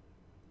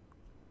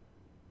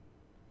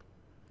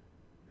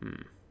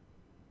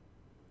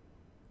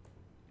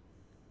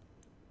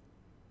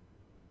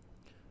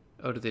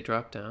 Oh, do they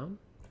drop down?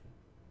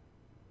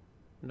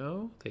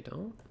 No, they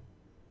don't.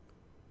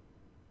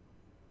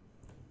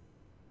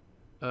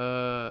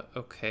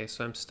 Okay,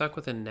 so I'm stuck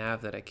with a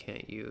nav that I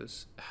can't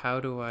use. How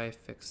do I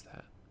fix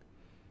that?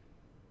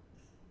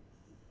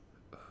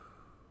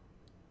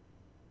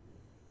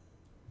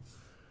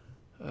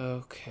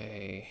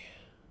 Okay.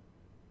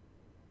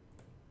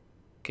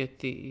 Get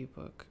the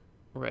ebook.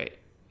 Right.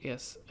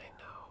 Yes, I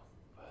know,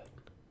 but...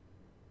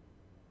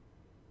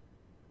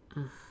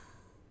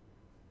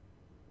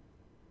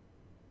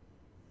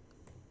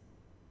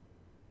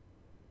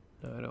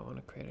 No, I don't want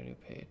to create a new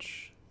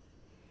page.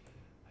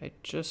 I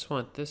just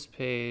want this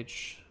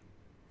page.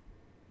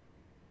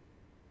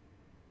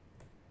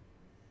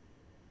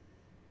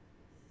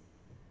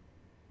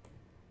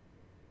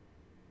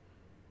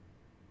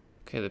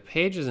 Okay, the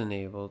page is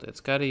enabled.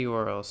 It's got a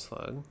URL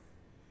slug.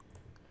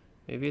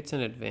 Maybe it's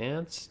in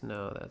advanced?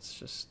 No, that's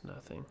just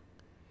nothing.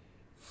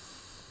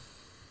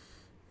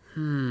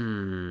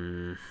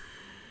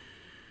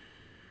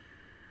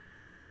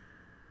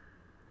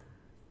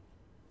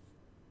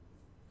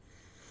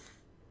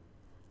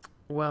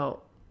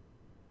 Well,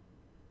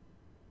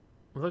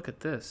 look at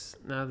this.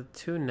 Now the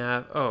two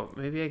nav... Oh,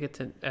 maybe I get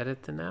to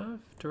edit the nav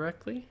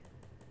directly?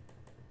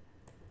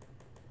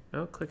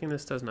 No, clicking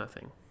this does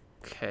nothing.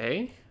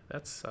 Okay,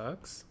 that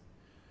sucks.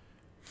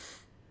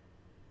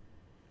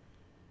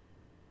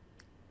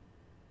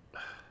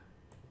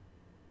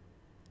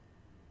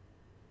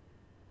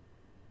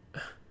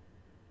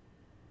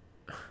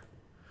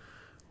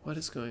 What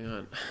is going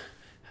on?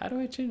 How do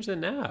I change the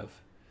nav?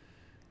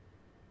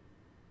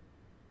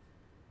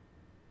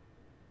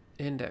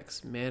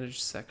 Index,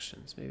 manage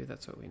sections. Maybe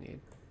that's what we need.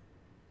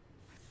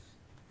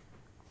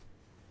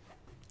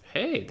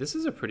 Hey, this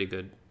is a pretty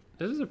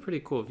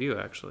cool view,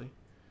 actually.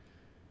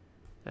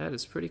 That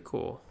is pretty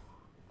cool.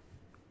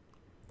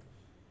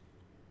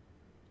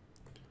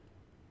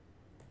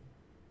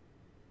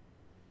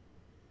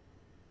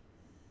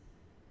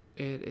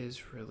 It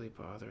is really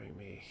bothering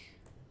me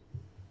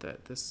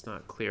that this is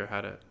not clear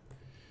how to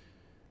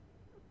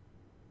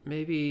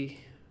maybe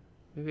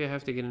I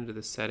have to get into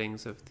the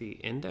settings of the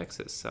index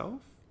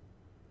itself.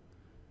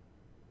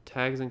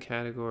 Tags and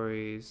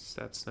categories,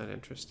 that's not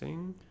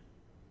interesting.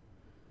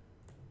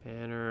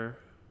 Banner.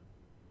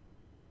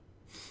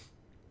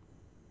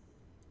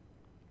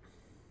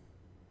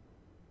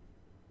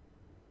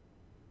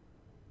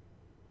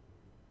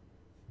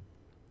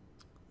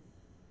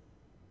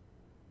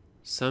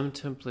 Some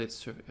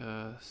templates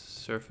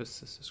surface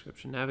this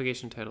description.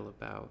 Navigation title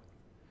about.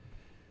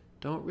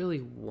 Don't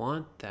really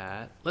want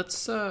that.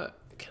 Let's, can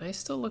I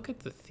still look at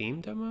the theme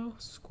demo?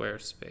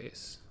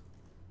 Squarespace.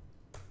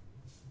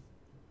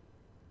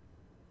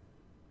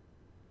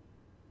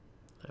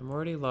 I'm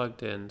already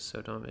logged in,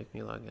 so don't make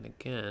me log in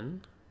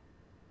again.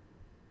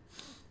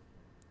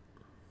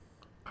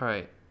 All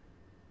right,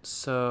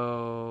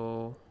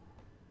 so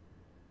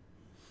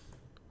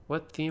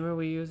what theme are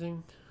we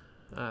using?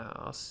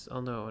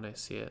 I'll know when I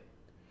see it.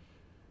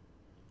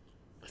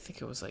 I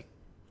think it was like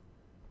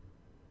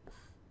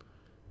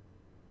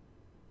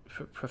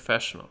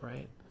professional,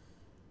 right?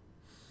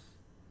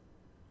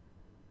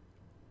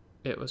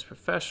 It was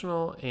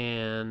professional,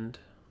 and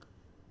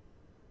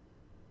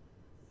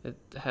it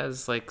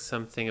has like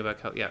something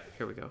about how, yeah,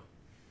 here we go.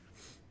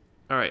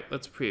 All right,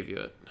 let's preview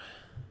it.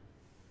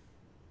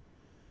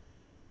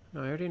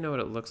 No, I already know what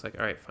it looks like.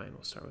 All right, fine,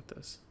 we'll start with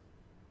this.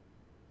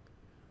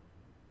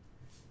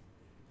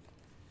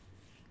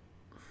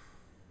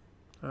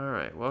 All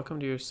right, welcome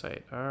to your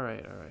site. All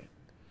right.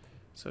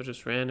 So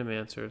just random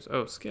answers.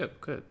 Oh,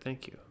 skip, good,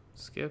 thank you.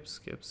 Skip,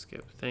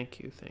 thank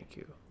you.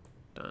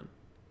 Done.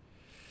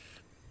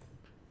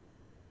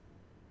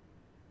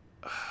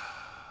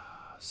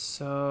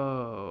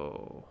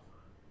 So,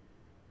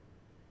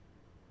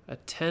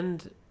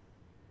 attend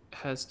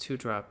has 2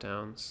 drop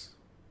downs.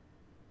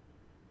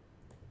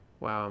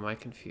 Wow, am I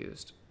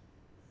confused?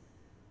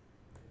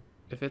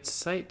 If it's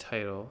site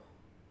title,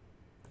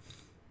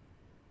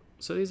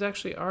 so these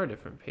actually are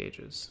different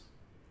pages.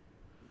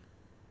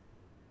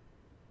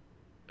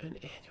 An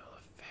annual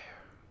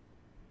affair.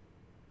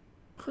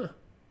 Huh.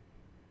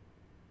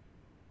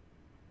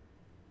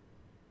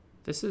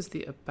 This is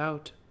the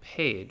about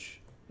page.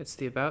 It's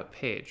the about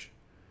page.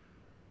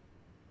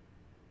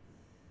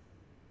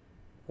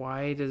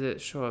 Why does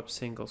it show up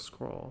single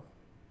scroll?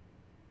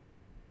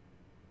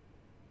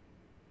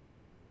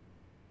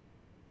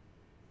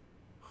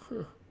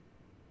 Huh.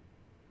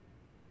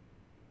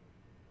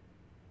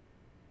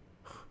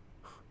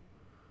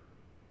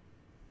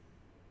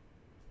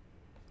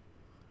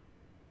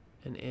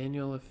 An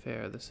annual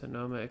affair, the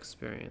Sonoma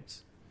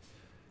experience.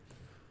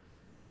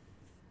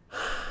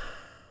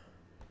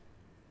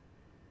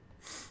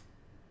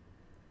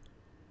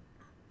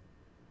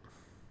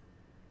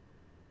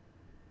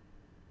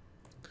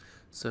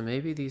 So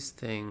maybe these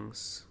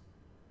things,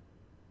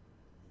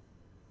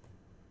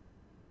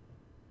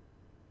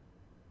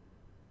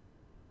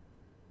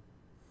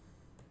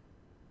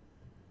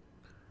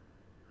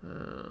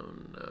 oh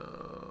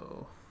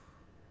no.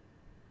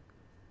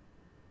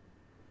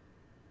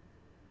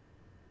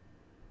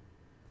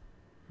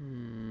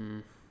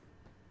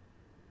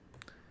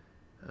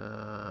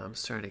 I'm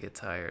starting to get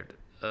tired.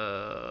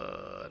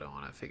 I don't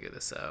want to figure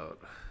this out.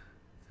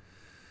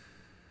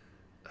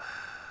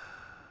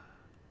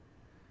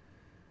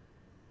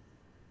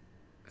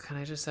 Can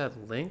I just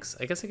add links?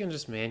 I guess I can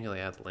just manually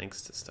add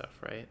links to stuff,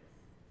 right?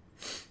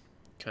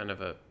 Kind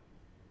of a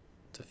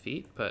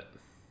defeat, but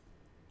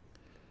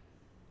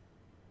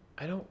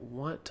I don't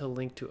want to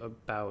link to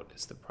about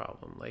is the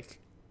problem. Like,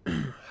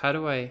 how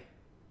do I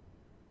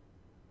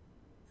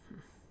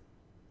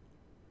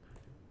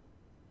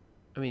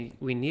mean,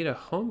 we need a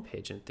home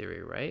page in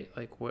theory, right?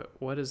 Like,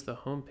 what is the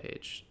home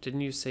page?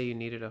 Didn't you say you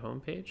needed a home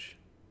page?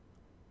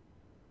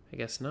 I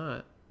guess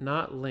not.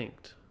 Not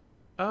linked.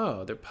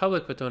 Oh, they're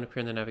public but don't appear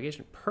in the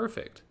navigation.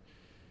 Perfect.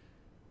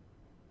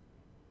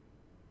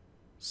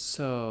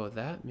 So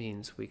that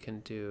means we can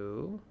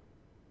do...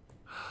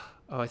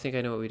 Oh, I think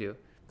I know what we do.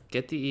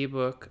 Get the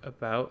ebook,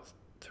 about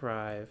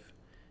Thrive,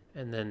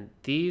 and then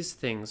these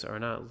things are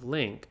not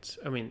linked.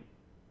 I mean,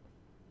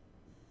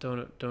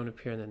 don't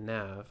appear in the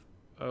nav.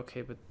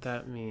 Okay, but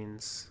that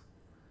means...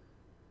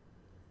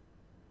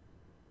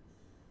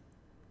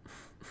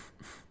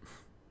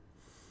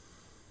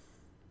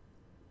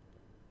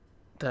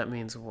 That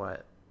means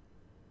what?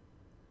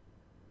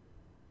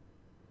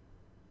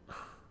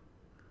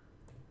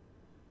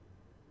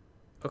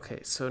 Okay,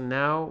 so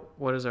now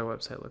what does our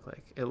website look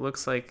like? It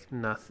looks like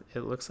nothing. It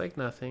looks like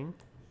nothing.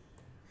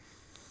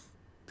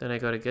 Then I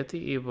go to get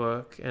the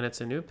ebook and it's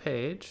a new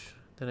page.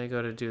 Then I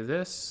go to do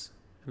this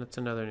and it's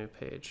another new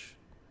page.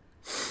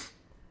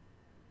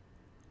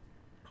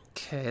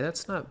 Okay,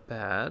 that's not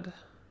bad.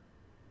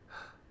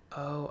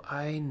 Oh,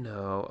 I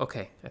know.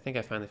 Okay, I think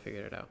I finally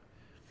figured it out.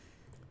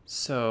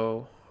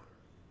 So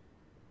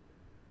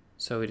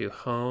we do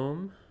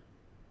home.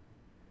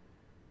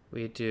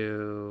 We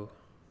get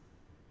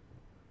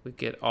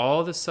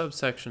all the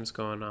subsections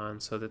going on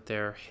so that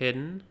they're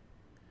hidden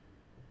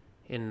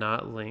and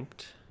not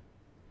linked.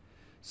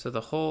 So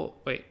the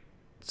whole,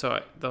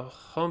 the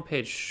home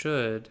page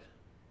should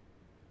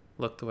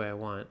look the way I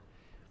want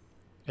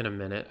in a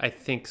minute. I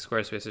think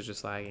Squarespace is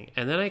just lagging.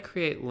 And then I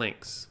create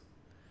links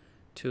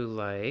to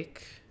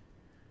like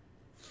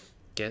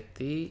get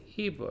the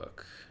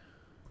ebook.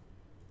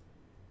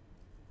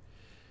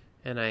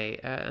 And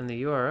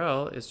the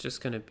URL is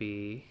just going to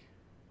be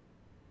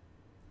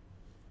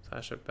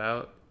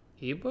 /about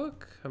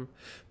ebook. I'm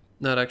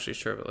not actually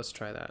sure, but let's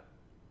try that.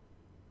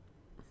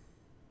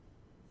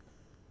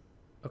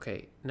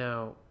 Okay,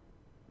 now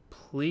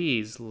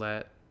please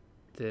let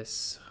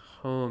this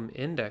home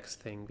index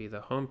thing be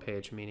the home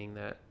page, meaning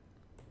that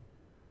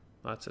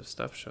lots of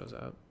stuff shows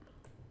up.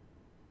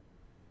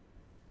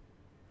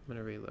 I'm going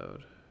to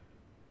reload.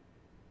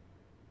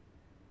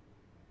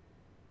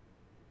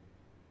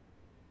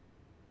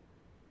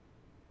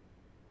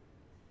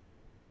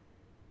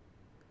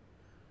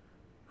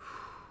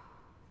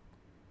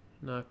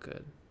 Not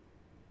good.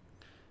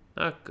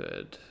 Not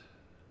good.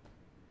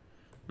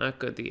 Not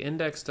good. The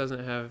index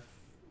doesn't have,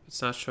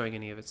 it's not showing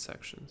any of its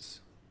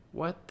sections.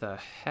 What the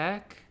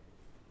heck?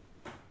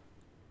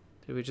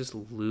 Did we just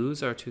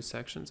lose our 2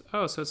 sections?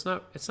 Oh, so it's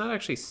not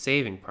actually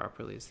saving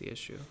properly is the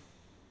issue.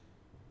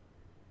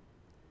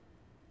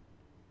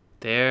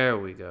 There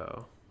we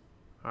go.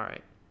 All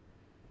right.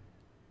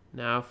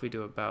 Now if we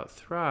do about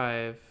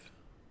Thrive,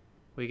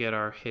 we get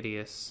our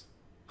hideous,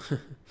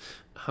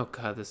 oh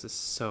God, this is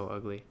so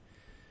ugly.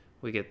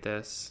 We get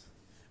this.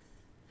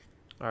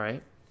 All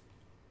right.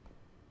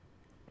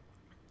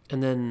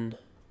 And then,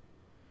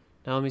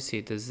 now let me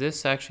see. Does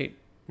this actually,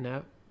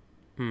 I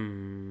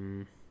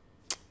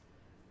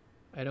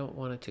don't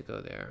want it to go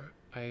there.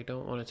 I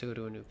don't want it to go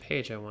to a new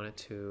page. I want it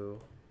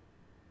to,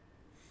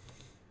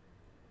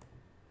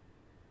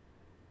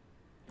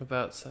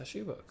 about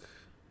 /ebook.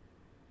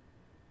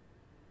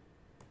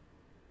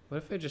 What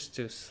if I just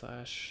do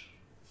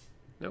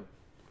 / nope.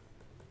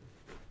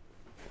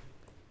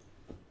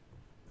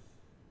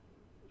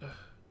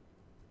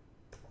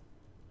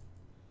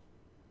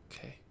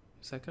 Okay,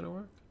 is that gonna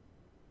work?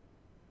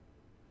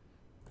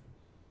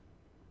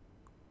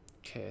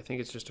 Okay, I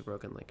think it's just a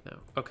broken link now.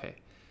 Okay,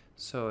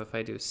 so if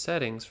I do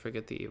settings,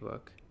 forget the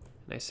ebook,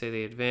 and I say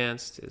the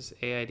advanced is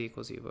AID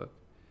equals ebook,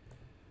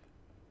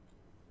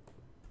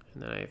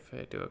 and then if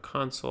I do a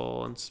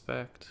console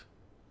inspect,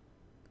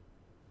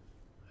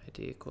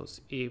 ID equals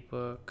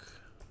ebook,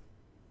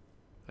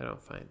 I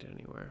don't find it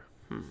anywhere.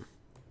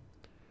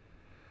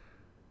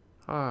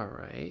 All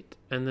right,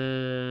 and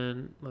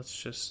then let's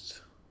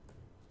just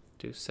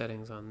do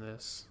settings on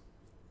this.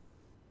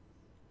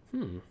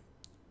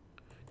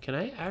 Can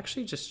I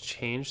actually just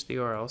change the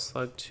URL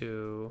slug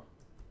to,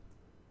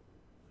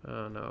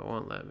 oh no, it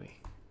won't let me.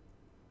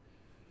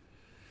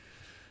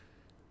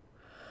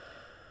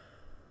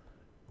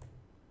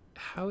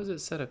 How is it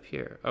set up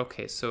here?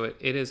 Okay, so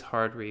it is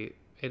hard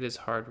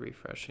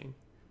refreshing.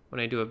 When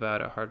I do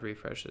about it, hard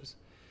refreshes.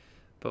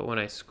 But when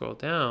I scroll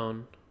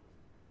down,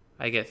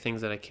 I get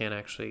things that I can't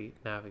actually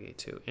navigate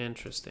to.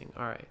 Interesting.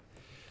 All right.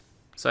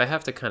 So I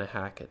have to kind of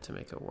hack it to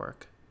make it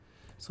work.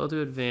 So I'll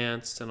do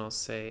advanced and I'll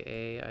say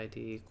AID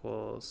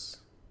equals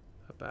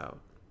about.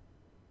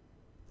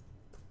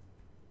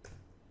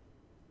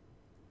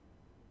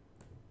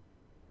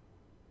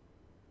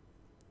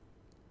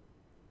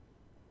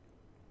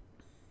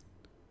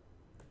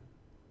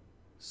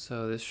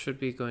 So this should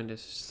be going to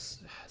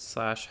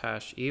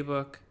 /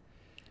 ebook.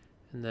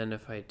 And then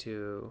if I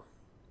do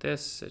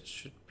this, it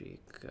should be,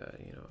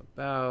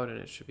 about, and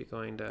it should be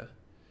going to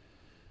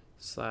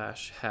 /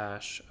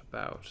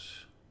 about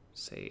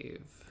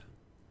save.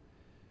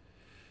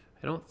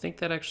 I don't think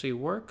that actually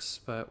works,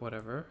 but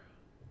whatever.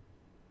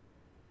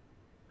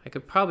 I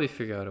could probably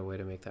figure out a way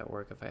to make that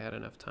work if I had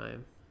enough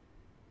time.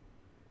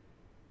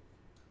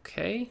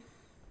 Okay.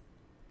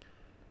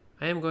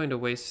 I am going to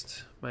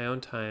waste my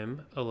own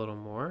time a little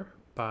more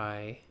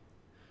by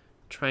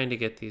trying to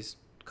get these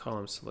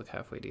columns to look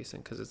halfway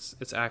decent, because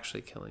it's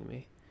actually killing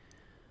me.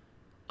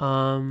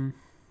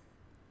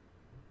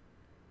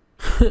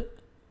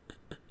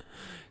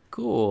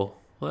 Cool.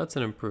 Well, that's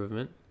an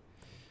improvement.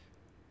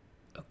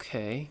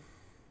 Okay.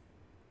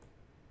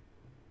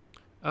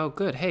 Oh,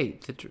 good. Hey,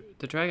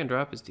 the drag and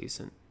drop is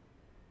decent.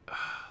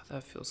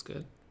 That feels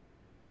good.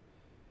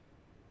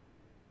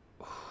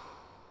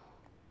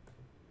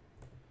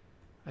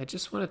 I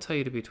just want to tell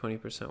you to be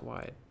 20%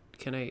 wide.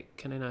 Can I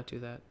not do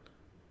that?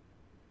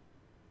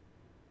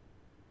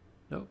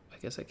 Nope, I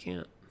guess I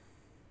can't.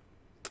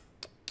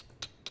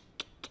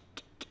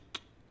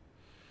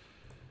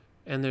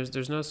 And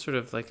there's no sort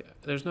of like,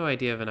 there's no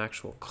idea of an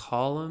actual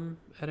column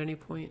at any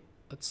point.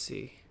 Let's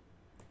see.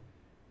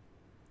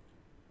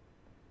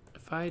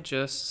 If I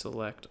just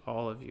select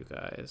all of you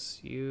guys,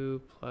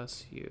 you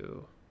plus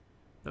you.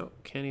 Nope,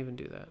 can't even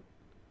do that.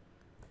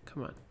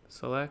 Come on,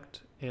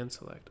 select and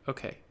select.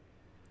 Okay.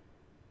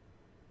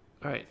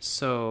 All right,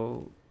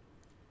 so,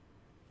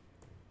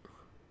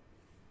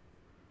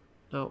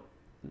 no.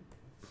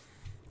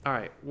 All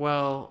right,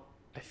 well,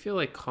 I feel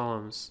like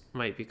columns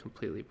might be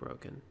completely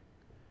broken.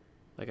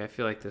 Like, I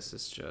feel like this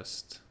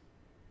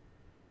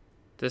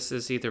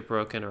is either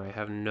broken or I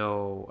have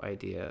no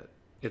idea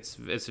it's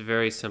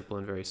very simple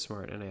and very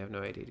smart, and I have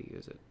no idea to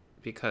use it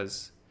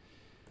because,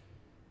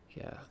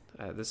 yeah,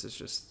 this is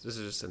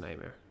just a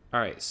nightmare. All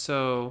right,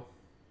 so,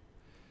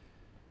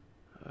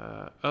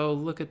 oh,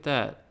 look at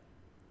that!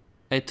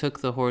 I took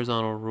the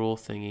horizontal rule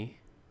thingy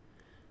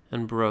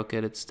and broke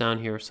it. It's down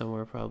here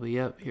somewhere, probably.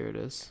 Yep, here it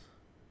is.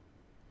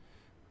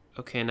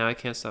 Okay, now I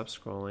can't stop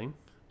scrolling.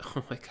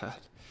 Oh my god!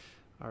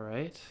 All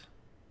right.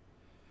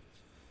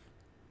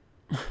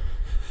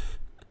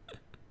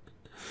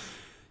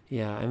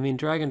 Yeah, I mean,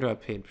 drag and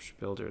drop page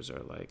builders are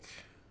like,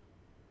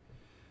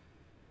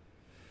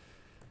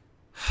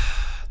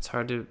 it's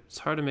hard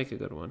to make a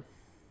good one.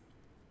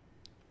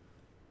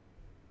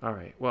 All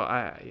right. Well,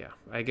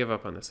 I give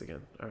up on this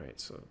again. All right,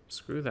 so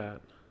screw that.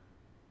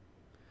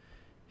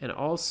 And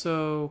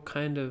also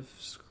kind of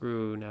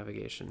screw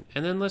navigation.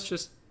 And then let's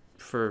just,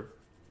 for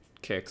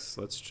kicks,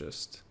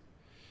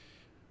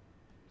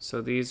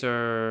 so these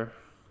are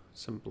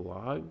some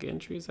blog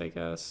entries, I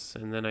guess.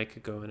 And then I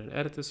could go in and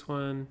edit this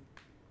one.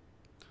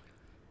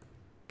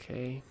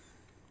 Okay.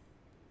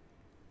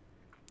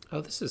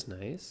 Oh, this is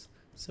nice.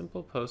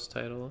 Simple post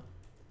title.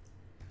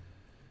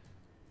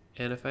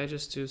 And if I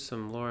just do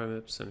some lorem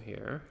ipsum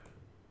here.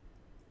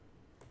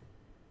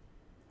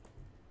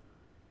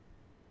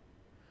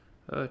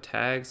 Oh,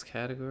 tags,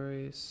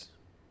 categories.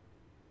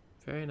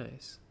 Very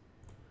nice.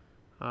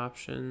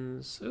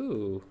 Options.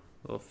 Ooh,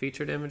 a little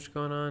featured image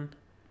going on.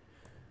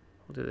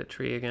 We'll do the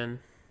tree again.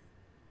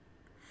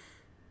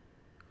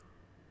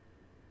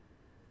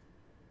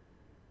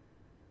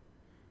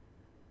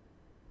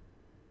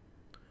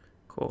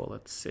 Cool,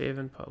 let's save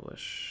and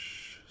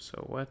publish.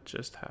 So what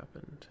just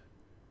happened?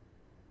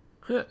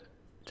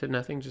 Did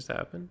nothing just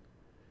happen?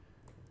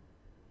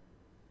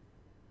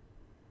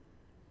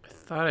 I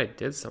thought I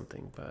did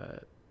something,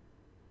 but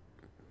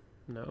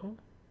no.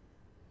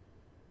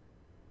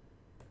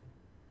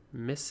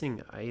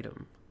 Missing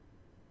item.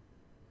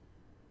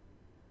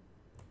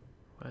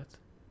 What?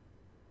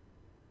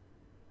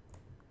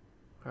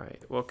 All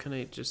right, well, can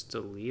I just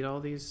delete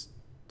all these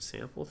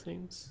sample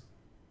things?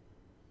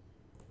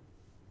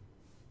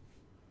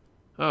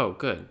 Oh,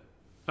 good.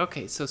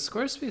 Okay, so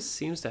Squarespace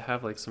seems to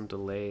have like some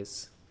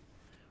delays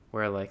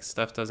where like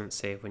stuff doesn't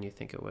save when you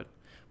think it would.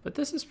 But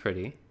this is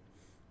pretty.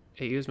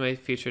 It used my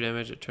featured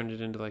image, it turned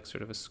it into like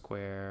sort of a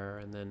square,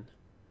 and then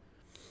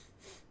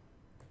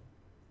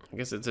I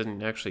guess it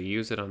didn't actually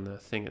use it on the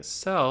thing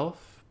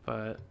itself,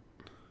 but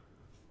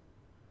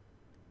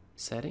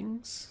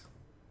settings?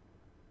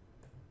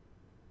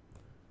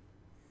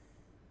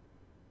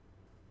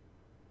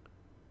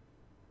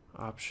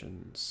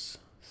 Options.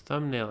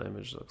 Thumbnail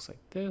image looks like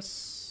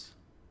this.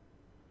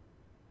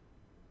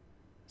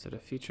 Is it a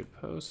featured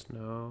post?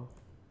 No.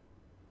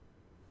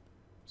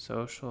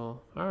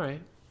 Social. All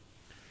right.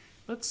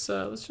 Let's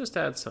just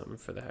add something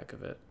for the heck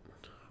of it.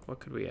 What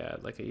could we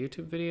add? Like a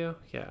YouTube video?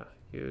 Yeah.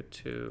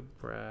 YouTube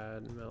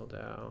Brad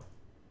Meldau.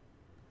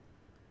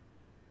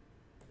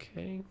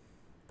 Okay.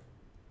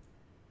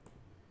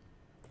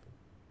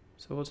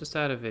 So we'll just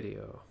add a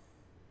video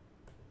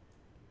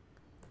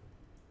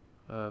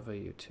of a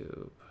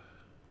YouTube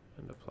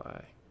and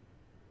apply.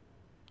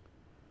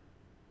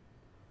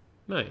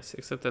 Nice,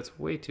 except that's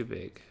way too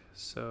big.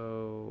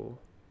 So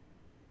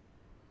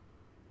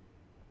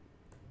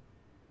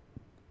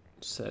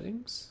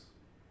settings?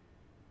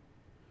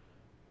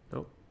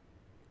 Nope.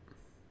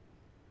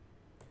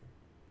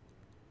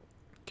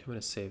 Okay, I'm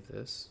gonna save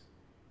this.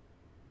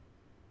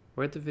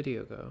 Where'd the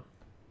video go?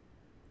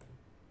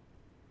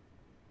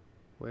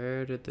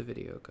 Where did the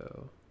video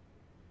go?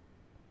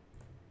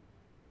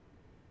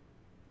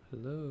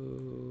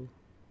 Hello?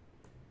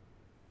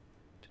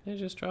 Didn't I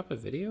just drop a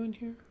video in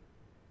here?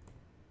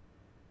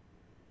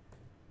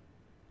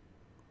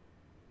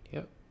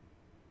 Yep.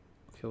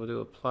 Okay, we'll do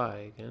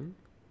apply again.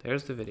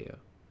 There's the video.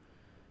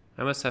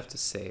 I must have to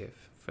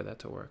save for that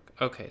to work.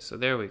 Okay, so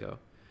there we go.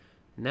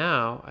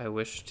 Now I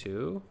wish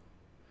to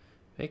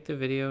make the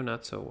video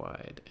not so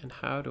wide. And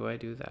how do I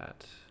do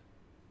that?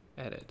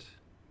 Edit.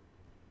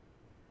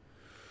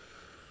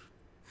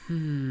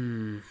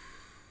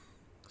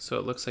 So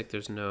it looks like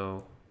there's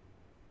no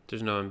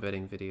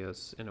embedding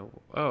videos in a,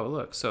 oh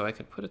look, so I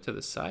could put it to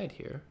the side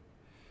here.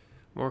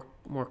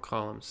 More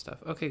column stuff.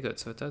 Okay, good.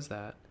 So it does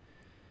that.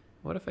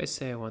 What if I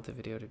say I want the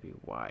video to be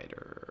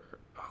wider?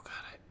 Oh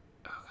god,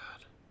 oh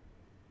god.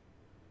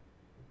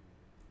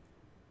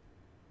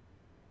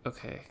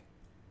 Okay.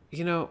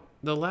 You know,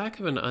 the lack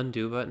of an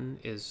undo button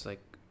is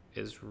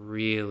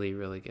really,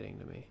 really getting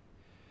to me.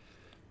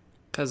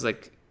 'Cause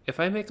like if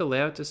I make a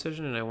layout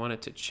decision and I want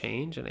it to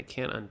change and I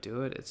can't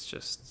undo it, it's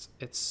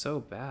so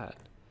bad.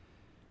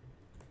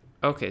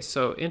 Okay,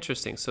 so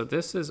interesting. So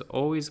this is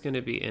always going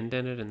to be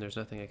indented and there's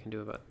nothing I can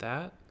do about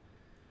that.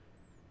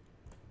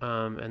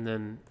 And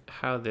then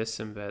how this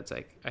embeds,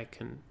 I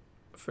can,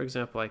 for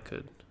example, I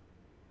could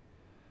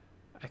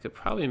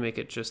probably make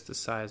it just the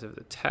size of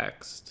the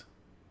text.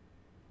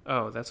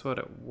 Oh, that's what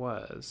it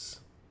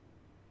was.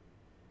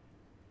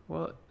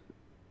 Well,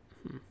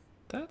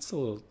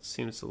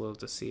 seems a little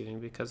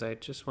deceiving because I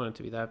just want it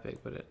to be that big,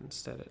 but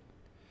instead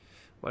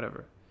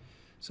whatever.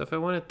 So if I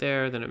want it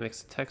there, then it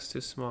makes the text too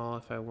small.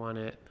 If I want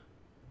it,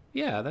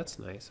 yeah, that's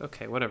nice.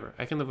 Okay, whatever.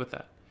 I can live with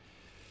that.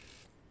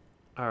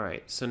 All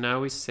right, so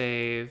now we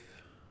save.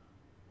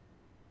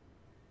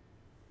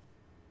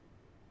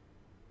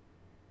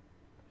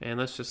 And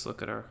let's just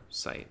look at our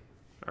site,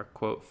 our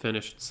quote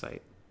finished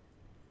site.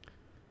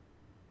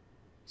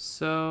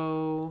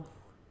 So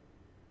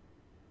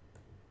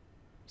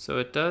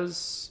it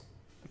does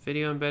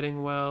video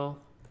embedding well.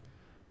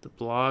 The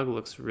blog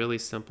looks really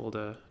simple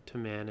to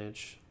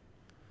manage.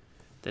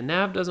 The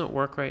nav doesn't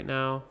work right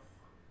now,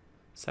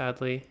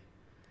 sadly,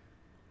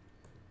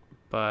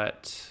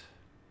 but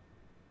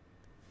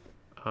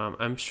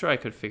I'm sure I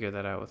could figure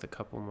that out with a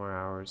couple more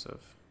hours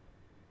of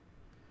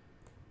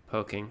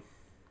poking.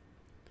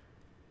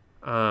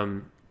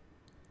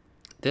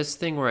 This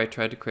thing where I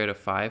tried to create a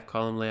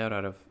 5-column layout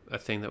out of a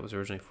thing that was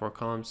originally 4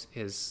 columns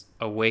is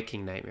a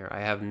waking nightmare.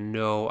 I have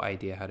no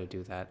idea how to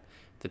do that.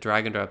 The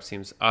drag and drop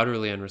seems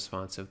utterly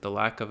unresponsive. The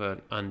lack of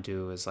an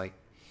undo is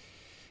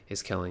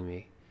killing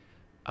me.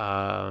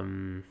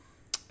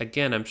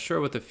 Again, I'm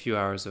sure with a few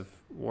hours of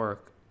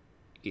work,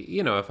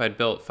 you know, if I'd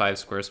built 5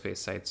 Squarespace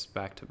sites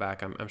back to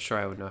back, I'm sure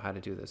I would know how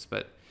to do this,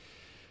 but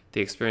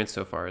the experience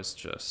so far is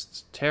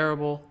just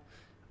terrible.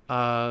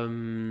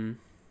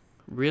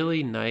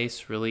 Really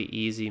nice, really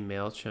easy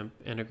MailChimp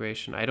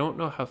integration. I don't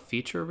know how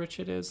feature rich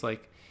it is.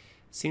 Like, it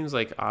seems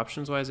like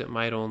options wise, it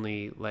might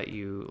only let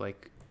you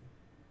like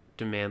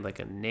demand like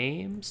a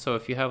name. So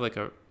if you have like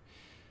a,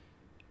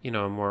 you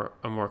know,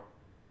 a more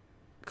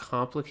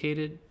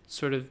complicated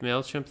sort of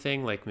MailChimp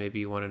thing, like maybe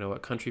you want to know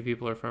what country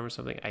people are from or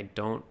something, I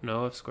don't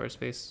know if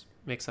Squarespace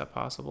makes that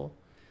possible.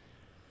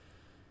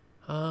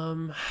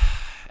 And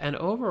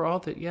overall,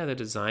 the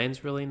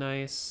design's really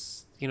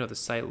nice. You know, the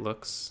site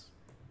looks,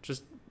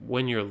 just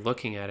when you're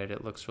looking at it,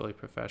 it looks really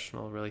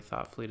professional, really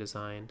thoughtfully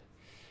designed,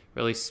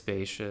 really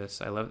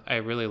spacious. I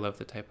really love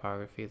the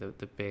typography,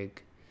 the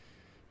big,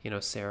 you know,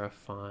 serif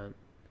font.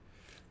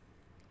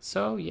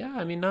 So yeah,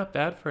 I mean, not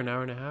bad for an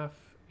hour and a half,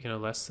 you know,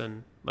 less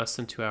than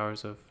 2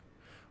 hours of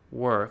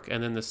work.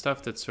 And then the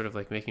stuff that's sort of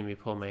like making me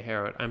pull my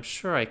hair out, I'm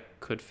sure I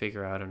could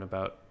figure out in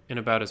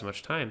about as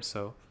much time.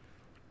 So,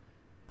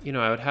 you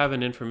know, I would have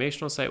an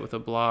informational site with a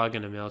blog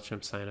and a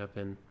MailChimp sign up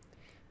in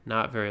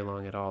not very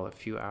long at all, a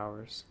few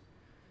hours.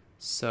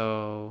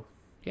 So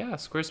yeah,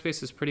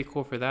 Squarespace is pretty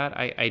cool for that.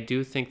 I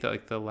do think that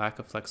like the lack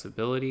of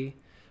flexibility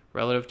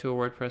relative to a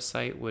WordPress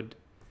site would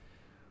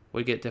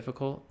get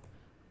difficult.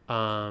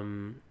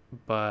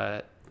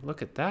 But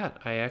look at that.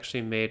 I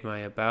actually made my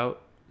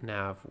about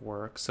nav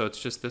work. So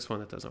it's just this one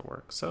that doesn't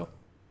work. So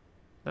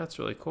that's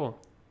really cool.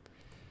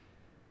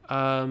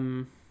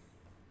 So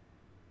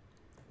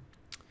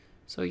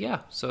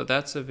yeah, so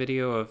that's a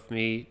video of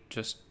me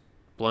just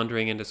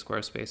blundering into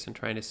Squarespace and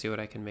trying to see what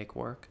I can make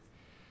work.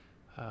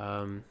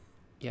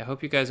 Yeah, I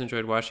hope you guys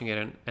enjoyed watching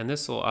it, and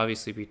this will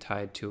obviously be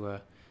tied to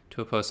a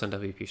post on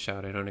WP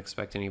Shout. I don't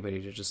expect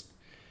anybody to just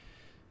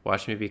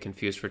watch me be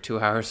confused for 2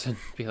 hours and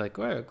be like,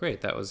 "Oh,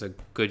 great, that was a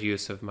good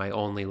use of my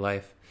only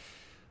life."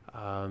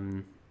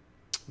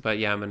 But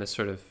yeah, I'm going to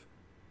sort of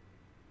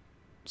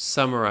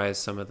summarize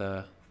some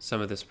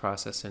of this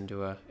process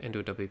into a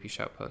WP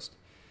Shout post.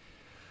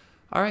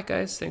 All right,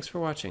 guys, thanks for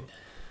watching.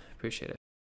 Appreciate it.